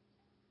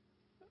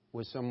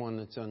with someone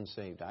that's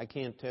unsaved? I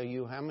can't tell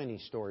you how many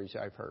stories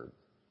I've heard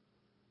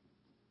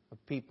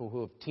of people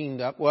who have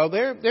teamed up. Well,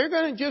 they're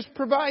going to just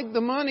provide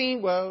the money.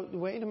 Well,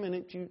 wait a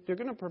minute. They're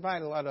going to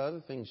provide a lot of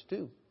other things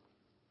too.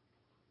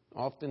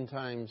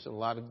 Oftentimes, a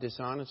lot of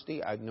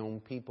dishonesty. I've known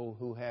people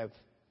who have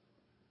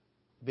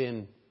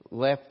been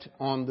left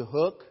on the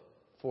hook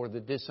for the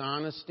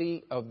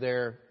dishonesty of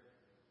their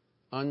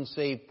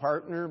unsaved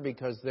partner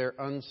because their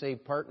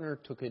unsaved partner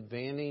took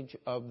advantage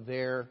of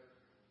their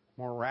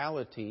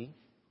morality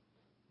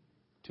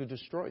to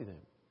destroy them.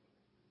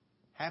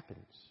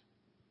 Happens.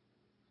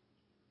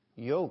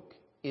 Yoke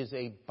is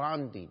a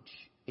bondage.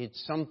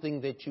 It's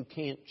something that you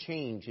can't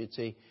change. It's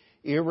a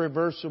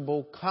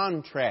irreversible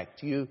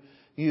contract. You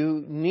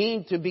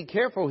need to be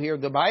careful here.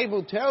 The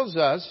Bible tells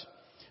us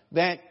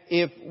that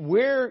if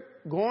we're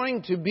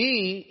going to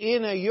be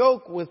in a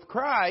yoke with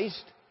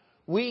Christ,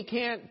 we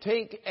can't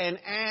take and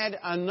add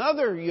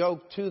another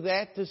yoke to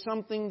that, to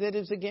something that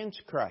is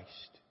against Christ.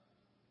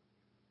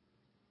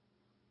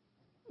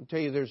 I'll tell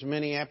you, there's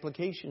many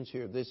applications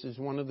here. This is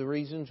one of the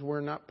reasons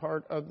we're not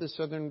part of the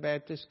Southern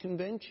Baptist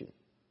Convention.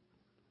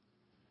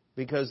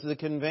 Because the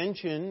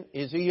convention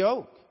is a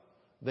yoke.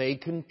 They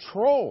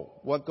control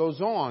what goes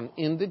on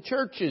in the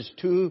churches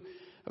to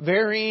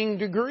varying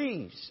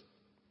degrees.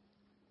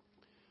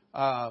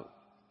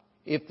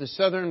 If the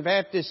Southern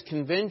Baptist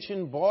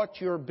Convention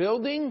bought your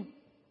building,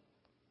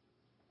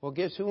 well,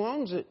 guess who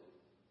owns it?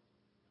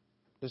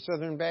 The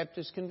Southern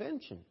Baptist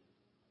Convention.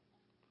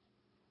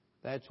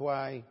 That's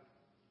why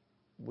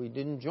we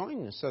didn't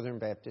join the Southern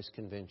Baptist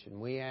Convention.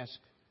 We asked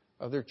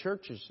other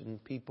churches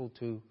and people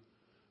to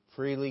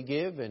freely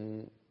give,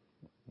 and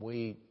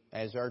we,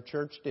 as our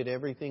church, did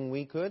everything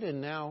we could, and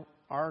now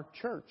our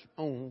church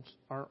owns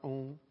our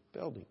own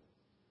building.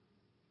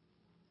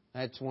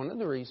 That's one of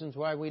the reasons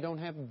why we don't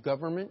have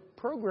government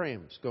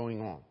programs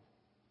going on.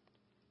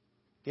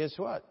 Guess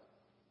what?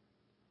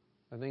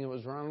 I think it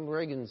was Ronald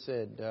Reagan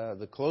said,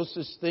 the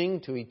closest thing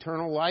to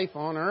eternal life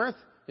on earth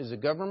is a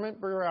government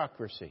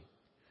bureaucracy.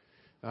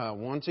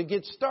 Once it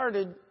gets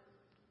started,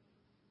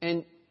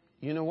 and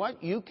you know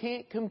what? You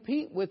can't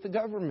compete with the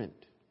government.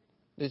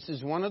 This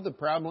is one of the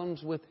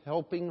problems with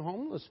helping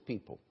homeless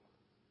people.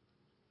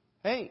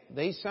 Hey,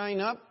 they sign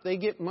up, they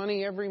get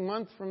money every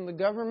month from the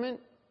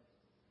government.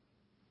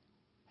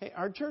 Hey,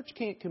 our church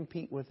can't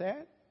compete with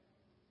that.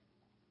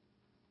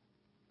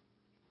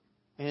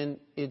 And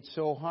it's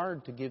so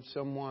hard to give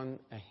someone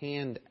a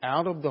hand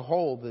out of the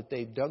hole that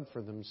they've dug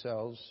for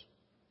themselves,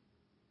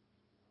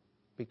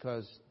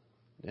 because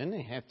then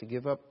they have to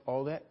give up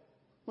all that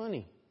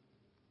money.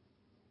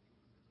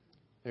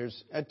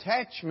 There's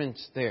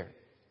attachments there.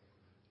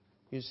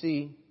 You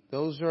see,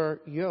 those are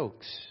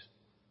yokes.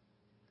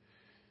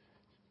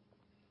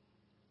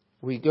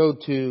 We go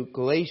to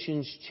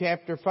Galatians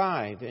chapter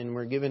 5, and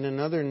we're given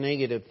another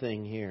negative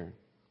thing here.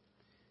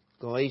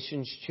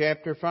 Galatians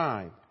chapter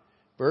 5,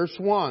 verse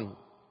 1.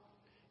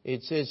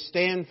 It says,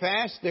 "Stand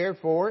fast,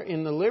 therefore,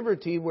 in the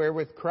liberty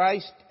wherewith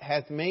Christ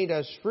hath made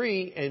us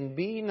free, and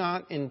be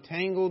not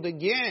entangled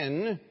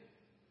again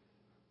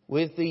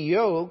with the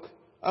yoke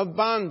of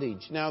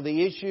bondage." Now,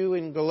 the issue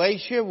in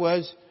Galatia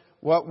was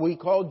what we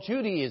call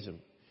Judaism.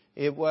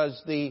 It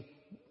was the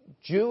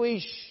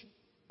Jewish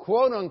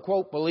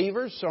quote-unquote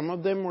believers. Some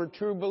of them were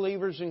true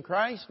believers in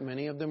Christ.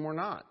 Many of them were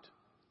not.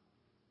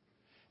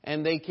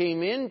 And they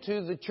came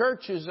into the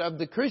churches of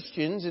the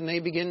Christians and they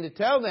began to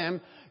tell them,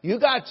 you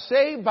got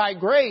saved by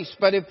grace,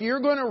 but if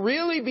you're going to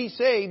really be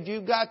saved,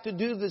 you've got to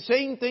do the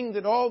same thing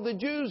that all the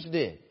Jews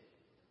did.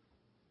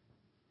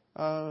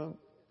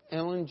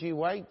 Ellen G.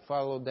 White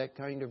followed that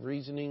kind of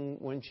reasoning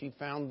when she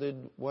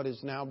founded what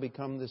has now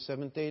become the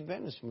Seventh-day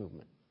Adventist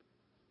movement.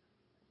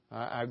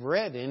 I've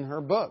read in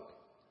her book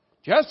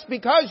Just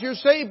because you're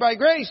saved by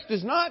grace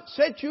does not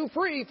set you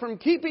free from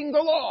keeping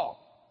the law.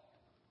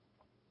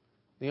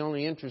 The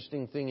only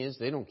interesting thing is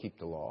they don't keep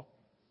the law.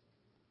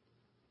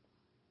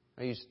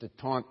 I used to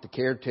taunt the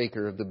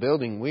caretaker of the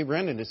building. We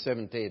rented a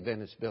Seventh-day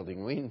Adventist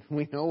building.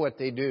 We know what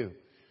they do.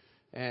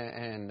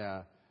 And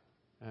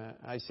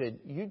I said,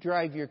 you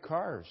drive your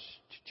cars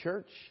to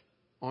church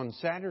on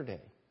Saturday.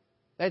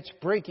 That's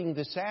breaking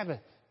the Sabbath.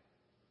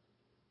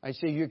 I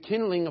say, you're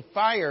kindling a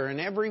fire in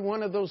every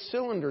one of those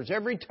cylinders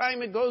every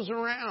time it goes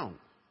around.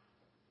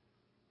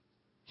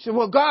 He said,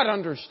 well, God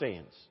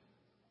understands.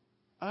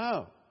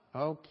 Oh,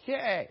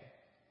 okay.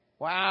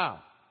 Wow.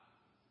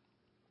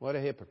 What a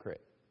hypocrite.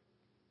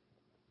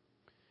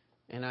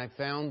 And I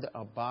found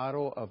a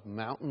bottle of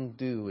Mountain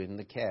Dew in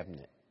the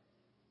cabinet.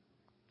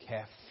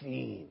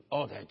 Caffeine.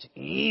 Oh, that's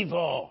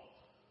evil.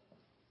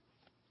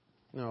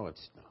 No,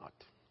 it's not.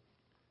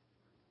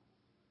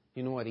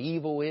 You know what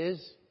evil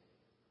is?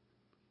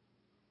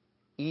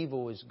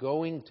 Evil is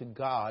going to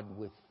God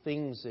with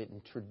things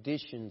and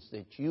traditions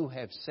that you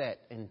have set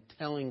and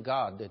telling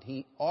God that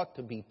He ought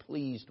to be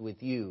pleased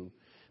with you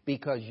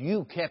because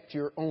you kept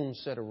your own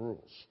set of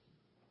rules.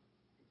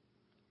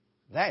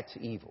 That's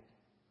evil.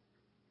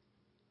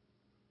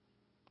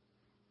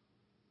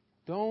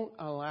 Don't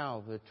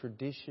allow the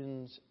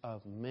traditions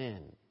of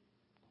men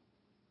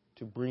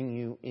to bring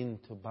you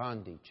into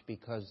bondage,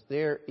 because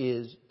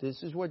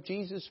this is what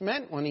Jesus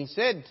meant when He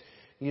said,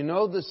 you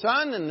know the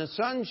Son, and the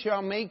Son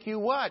shall make you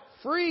what?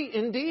 Free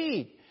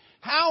indeed.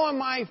 How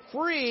am I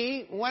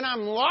free when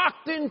I'm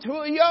locked into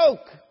a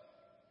yoke?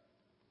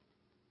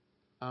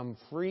 I'm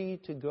free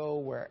to go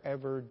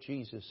wherever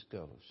Jesus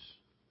goes.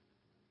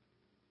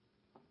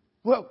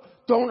 Well,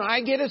 don't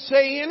I get a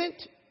say in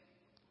it?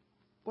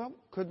 Well,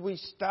 could we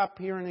stop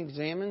here and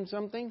examine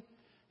something?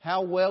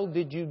 How well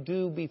did you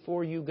do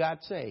before you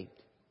got saved?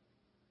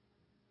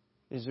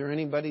 Is there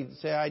anybody that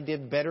say I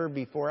did better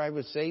before I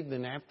was saved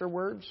than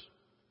afterwards?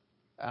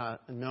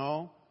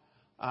 No.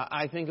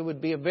 I think it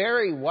would be a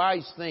very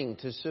wise thing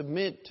to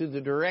submit to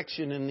the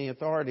direction and the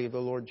authority of the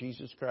Lord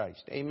Jesus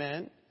Christ.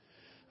 Amen?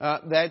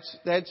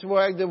 That's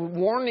why the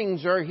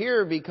warnings are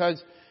here,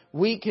 because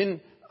we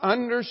can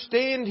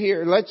understand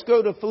here. Let's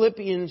go to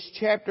Philippians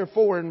chapter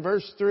 4 and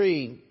verse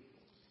 3.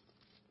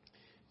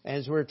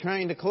 As we're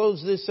trying to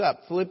close this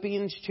up,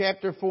 Philippians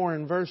chapter 4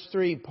 and verse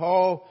 3,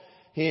 Paul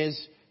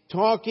is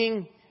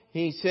talking.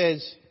 He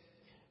says,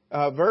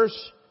 verse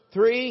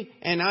 3,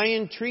 and I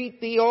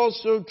entreat thee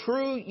also,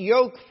 true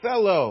yoke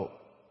fellow,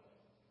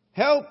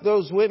 help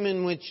those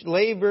women which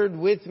labored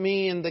with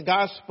me in the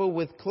gospel,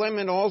 with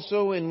Clement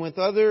also, and with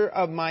other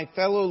of my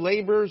fellow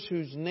laborers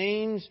whose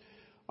names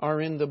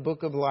are in the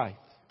book of life.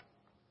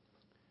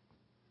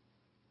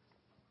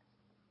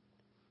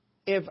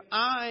 If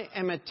I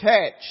am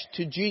attached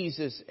to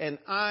Jesus and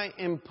I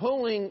am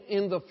pulling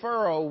in the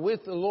furrow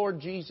with the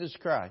Lord Jesus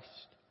Christ,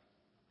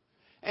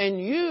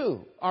 and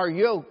you are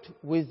yoked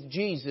with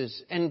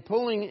Jesus and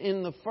pulling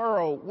in the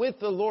furrow with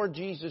the Lord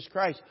Jesus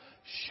Christ,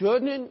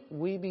 shouldn't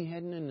we be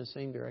heading in the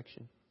same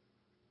direction?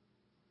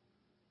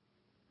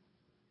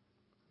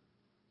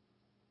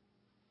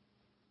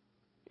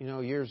 You know,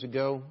 years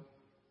ago,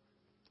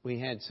 we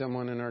had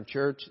someone in our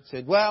church that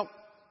said, well,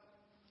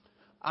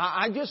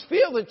 I just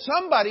feel that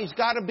somebody's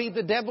got to be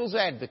the devil's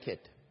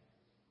advocate.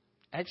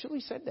 Actually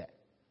said that.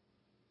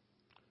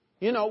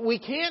 You know, we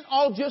can't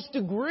all just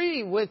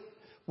agree with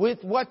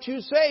what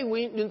you say.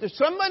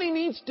 Somebody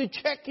needs to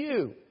check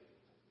you.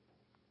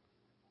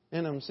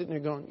 And I'm sitting there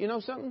going, you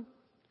know something?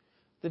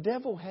 The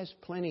devil has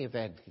plenty of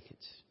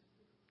advocates.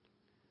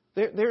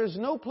 There is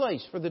no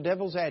place for the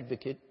devil's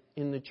advocate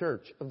in the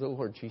church of the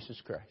Lord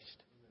Jesus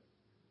Christ.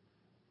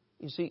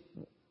 You see,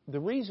 the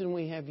reason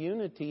we have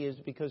unity is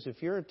because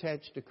if you're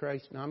attached to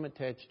Christ and I'm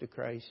attached to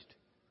Christ,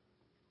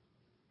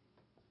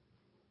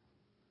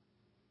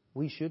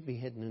 we should be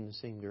heading in the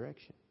same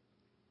direction.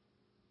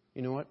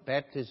 You know what?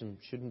 Baptism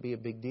shouldn't be a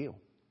big deal.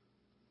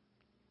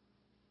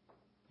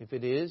 If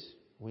it is,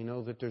 we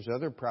know that there's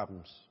other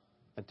problems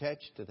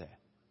attached to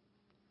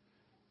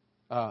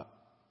that.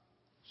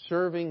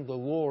 Serving the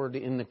Lord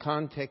in the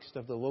context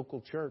of the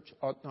local church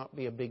ought not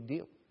be a big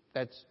deal.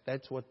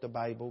 That's what the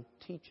Bible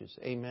teaches.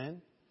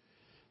 Amen?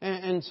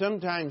 And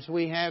sometimes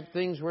we have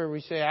things where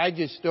we say, I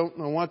just don't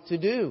know what to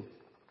do.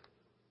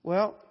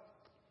 Well,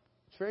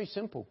 it's very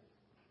simple.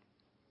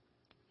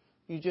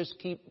 You just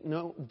keep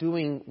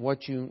doing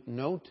what you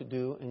know to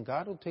do, and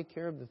God will take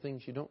care of the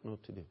things you don't know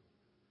to do.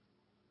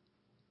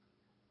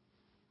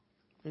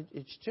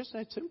 It's just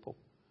that simple.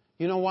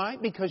 You know why?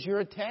 Because you're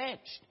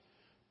attached.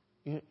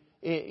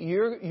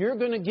 You're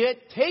going to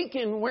get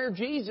taken where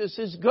Jesus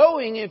is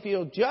going if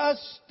you'll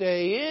just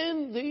stay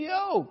in the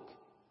yoke.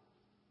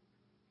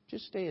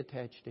 Just stay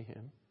attached to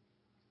Him.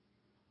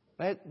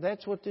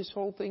 That's what this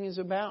whole thing is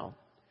about.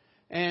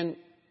 And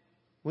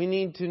we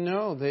need to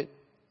know that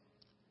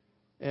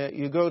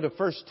you go to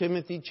 1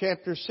 Timothy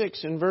chapter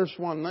 6 and verse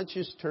 1. Let's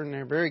just turn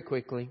there very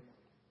quickly.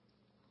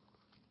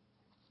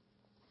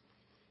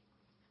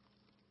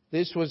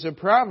 This was a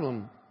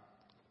problem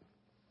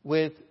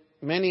with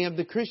many of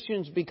the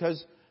Christians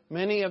because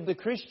many of the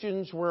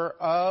Christians were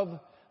of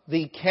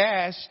the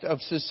caste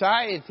of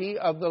society,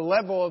 of the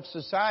level of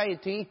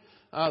society.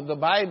 The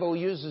Bible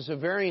uses a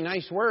very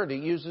nice word.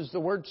 It uses the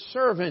word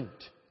servant.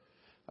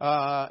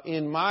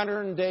 In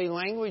modern day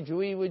language,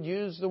 we would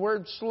use the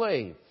word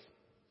slave.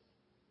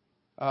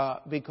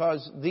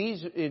 Because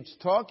it's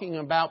talking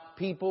about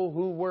people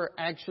who were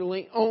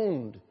actually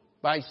owned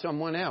by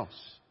someone else.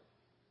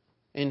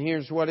 And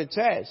here's what it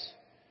says.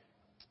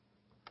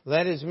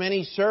 Let as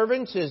many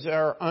servants as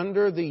are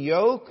under the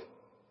yoke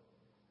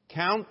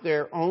count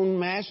their own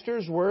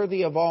masters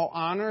worthy of all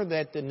honor,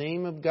 that the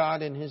name of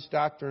God and His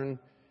doctrine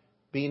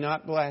be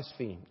not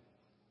blasphemed.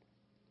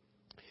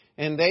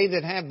 And they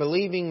that have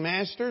believing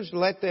masters,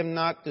 let them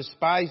not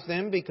despise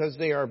them because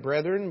they are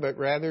brethren, but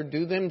rather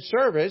do them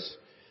service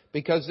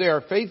because they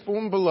are faithful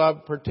and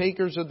beloved,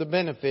 partakers of the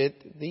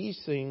benefit.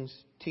 These things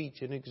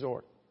teach and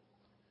exhort.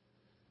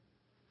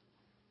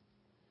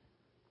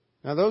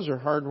 Now those are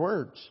hard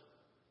words.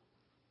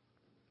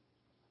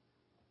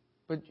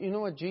 But you know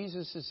what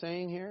Jesus is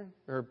saying here?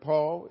 Or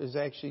Paul is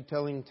actually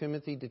telling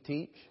Timothy to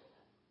teach?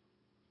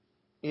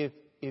 If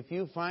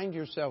you find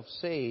yourself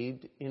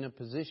saved in a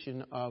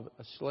position of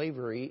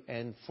slavery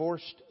and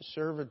forced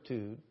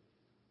servitude,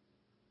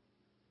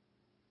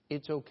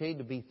 it's okay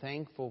to be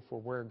thankful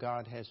for where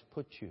God has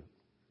put you,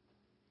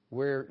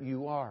 where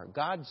you are.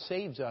 God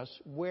saves us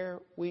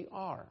where we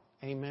are.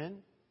 Amen?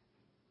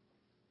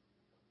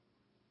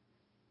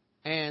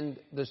 And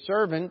the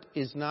servant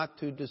is not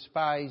to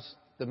despise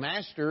the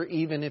master,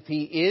 even if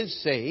he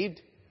is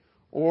saved,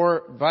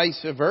 or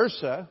vice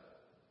versa,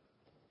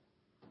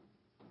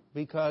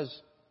 because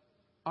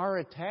our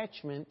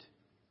attachment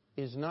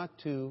is not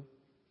to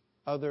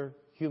other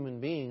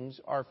human beings.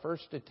 Our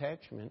first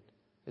attachment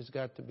has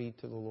got to be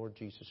to the Lord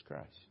Jesus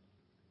Christ.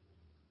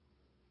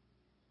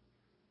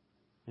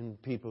 And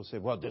people say,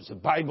 well, does the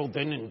Bible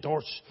then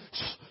endorse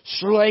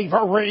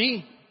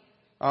slavery?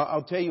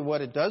 I'll tell you what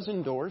it does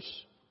endorse.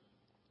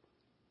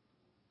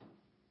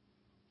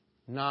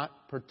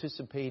 Not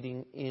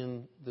participating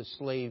in the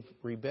slave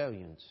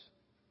rebellions.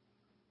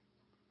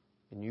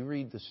 And you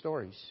read the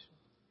stories.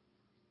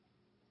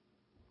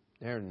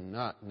 They're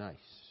not nice.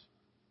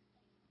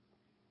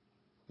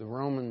 The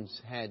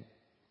Romans had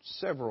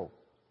several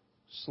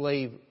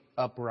slave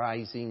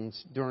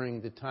uprisings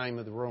during the time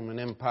of the Roman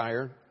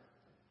Empire.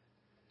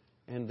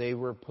 And they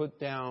were put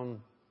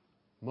down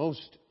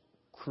most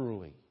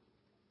cruelly.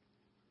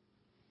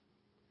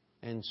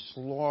 And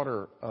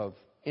slaughter of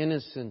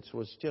innocents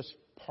was just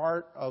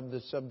part of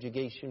the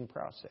subjugation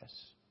process.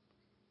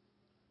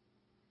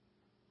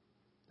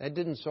 That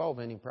didn't solve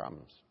any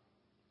problems.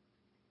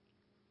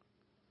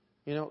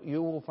 You know,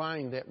 you will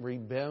find that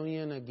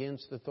rebellion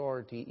against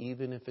authority,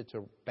 even if it's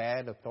a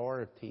bad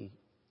authority,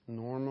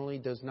 normally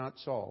does not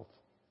solve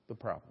the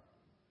problem.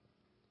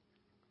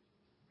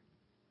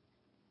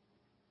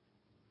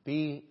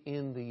 Be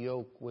in the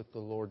yoke with the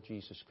Lord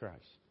Jesus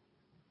Christ.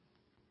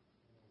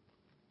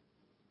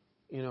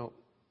 You know,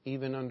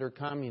 even under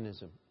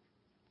communism,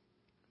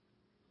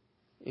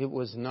 it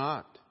was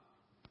not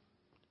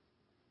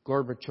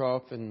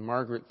Gorbachev and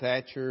Margaret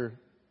Thatcher.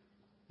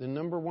 The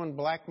number one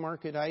black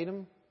market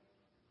item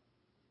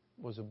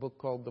was a book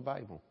called the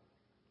Bible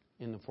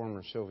in the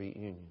former Soviet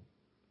Union.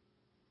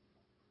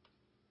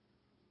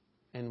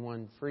 And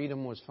when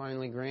freedom was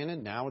finally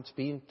granted, now it's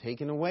being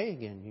taken away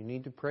again. You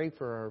need to pray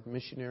for our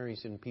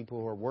missionaries and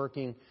people who are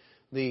working.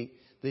 The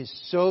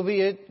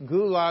Soviet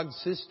Gulag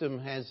system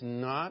has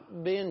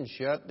not been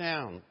shut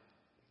down.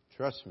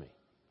 Trust me.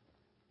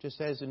 Just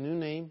has a new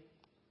name.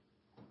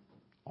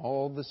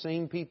 All the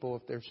same people,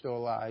 if they're still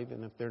alive,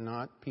 and if they're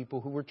not,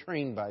 people who were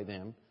trained by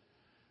them.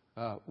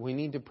 We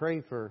need to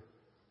pray for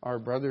our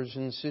brothers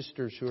and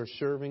sisters who are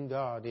serving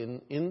God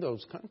in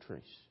those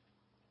countries.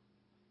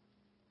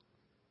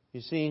 You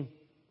see,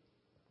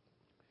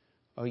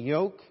 a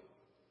yoke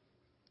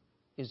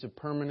is a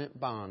permanent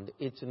bond.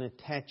 It's an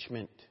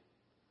attachment.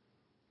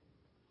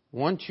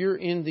 Once you're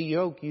in the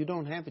yoke, you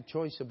don't have a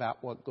choice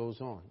about what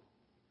goes on.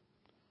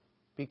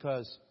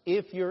 Because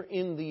if you're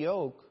in the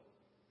yoke,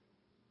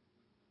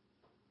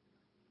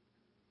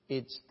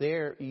 it's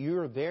there.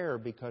 You're there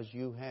because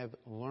you have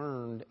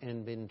learned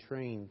and been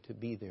trained to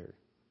be there.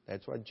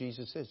 That's what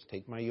Jesus says.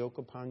 Take my yoke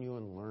upon you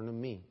and learn of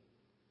me.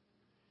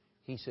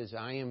 He says,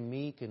 I am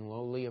meek and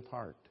lowly of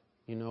heart.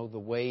 You know the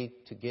way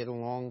to get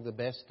along the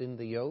best in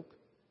the yoke?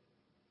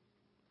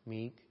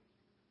 Meek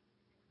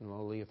and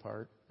lowly of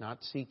heart.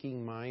 Not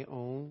seeking my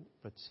own,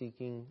 but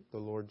seeking the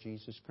Lord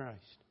Jesus Christ.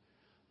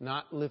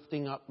 Not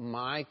lifting up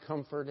my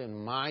comfort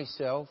and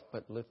myself,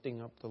 but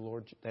lifting up the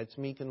Lord. That's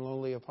meek and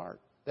lowly of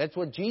heart. That's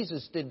what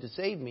Jesus did to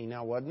save me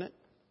now, wasn't it?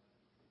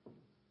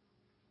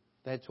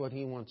 That's what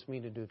He wants me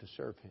to do to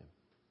serve Him.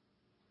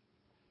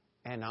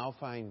 And I'll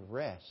find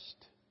rest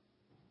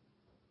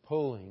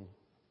pulling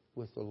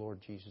with the Lord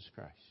Jesus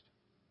Christ.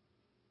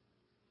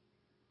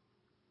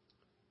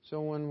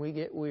 So when we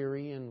get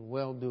weary in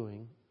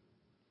well-doing,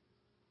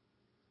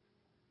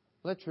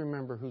 let's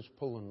remember who's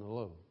pulling the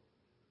load.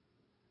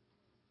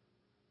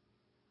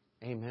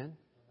 Amen?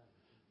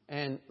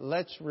 And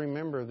let's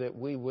remember that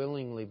we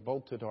willingly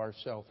bolted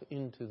ourselves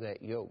into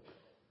that yoke.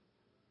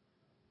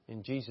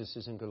 And Jesus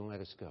isn't going to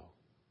let us go.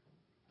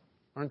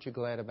 Aren't you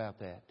glad about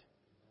that?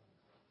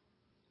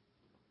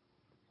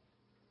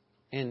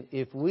 And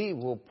if we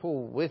will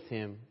pull with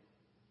Him,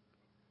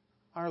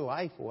 our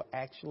life will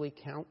actually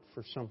count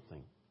for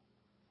something,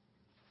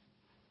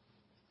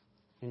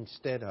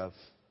 instead of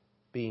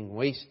being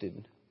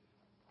wasted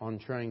on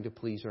trying to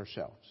please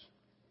ourselves.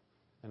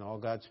 And all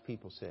God's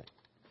people said,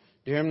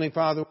 Dear Heavenly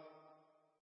Father,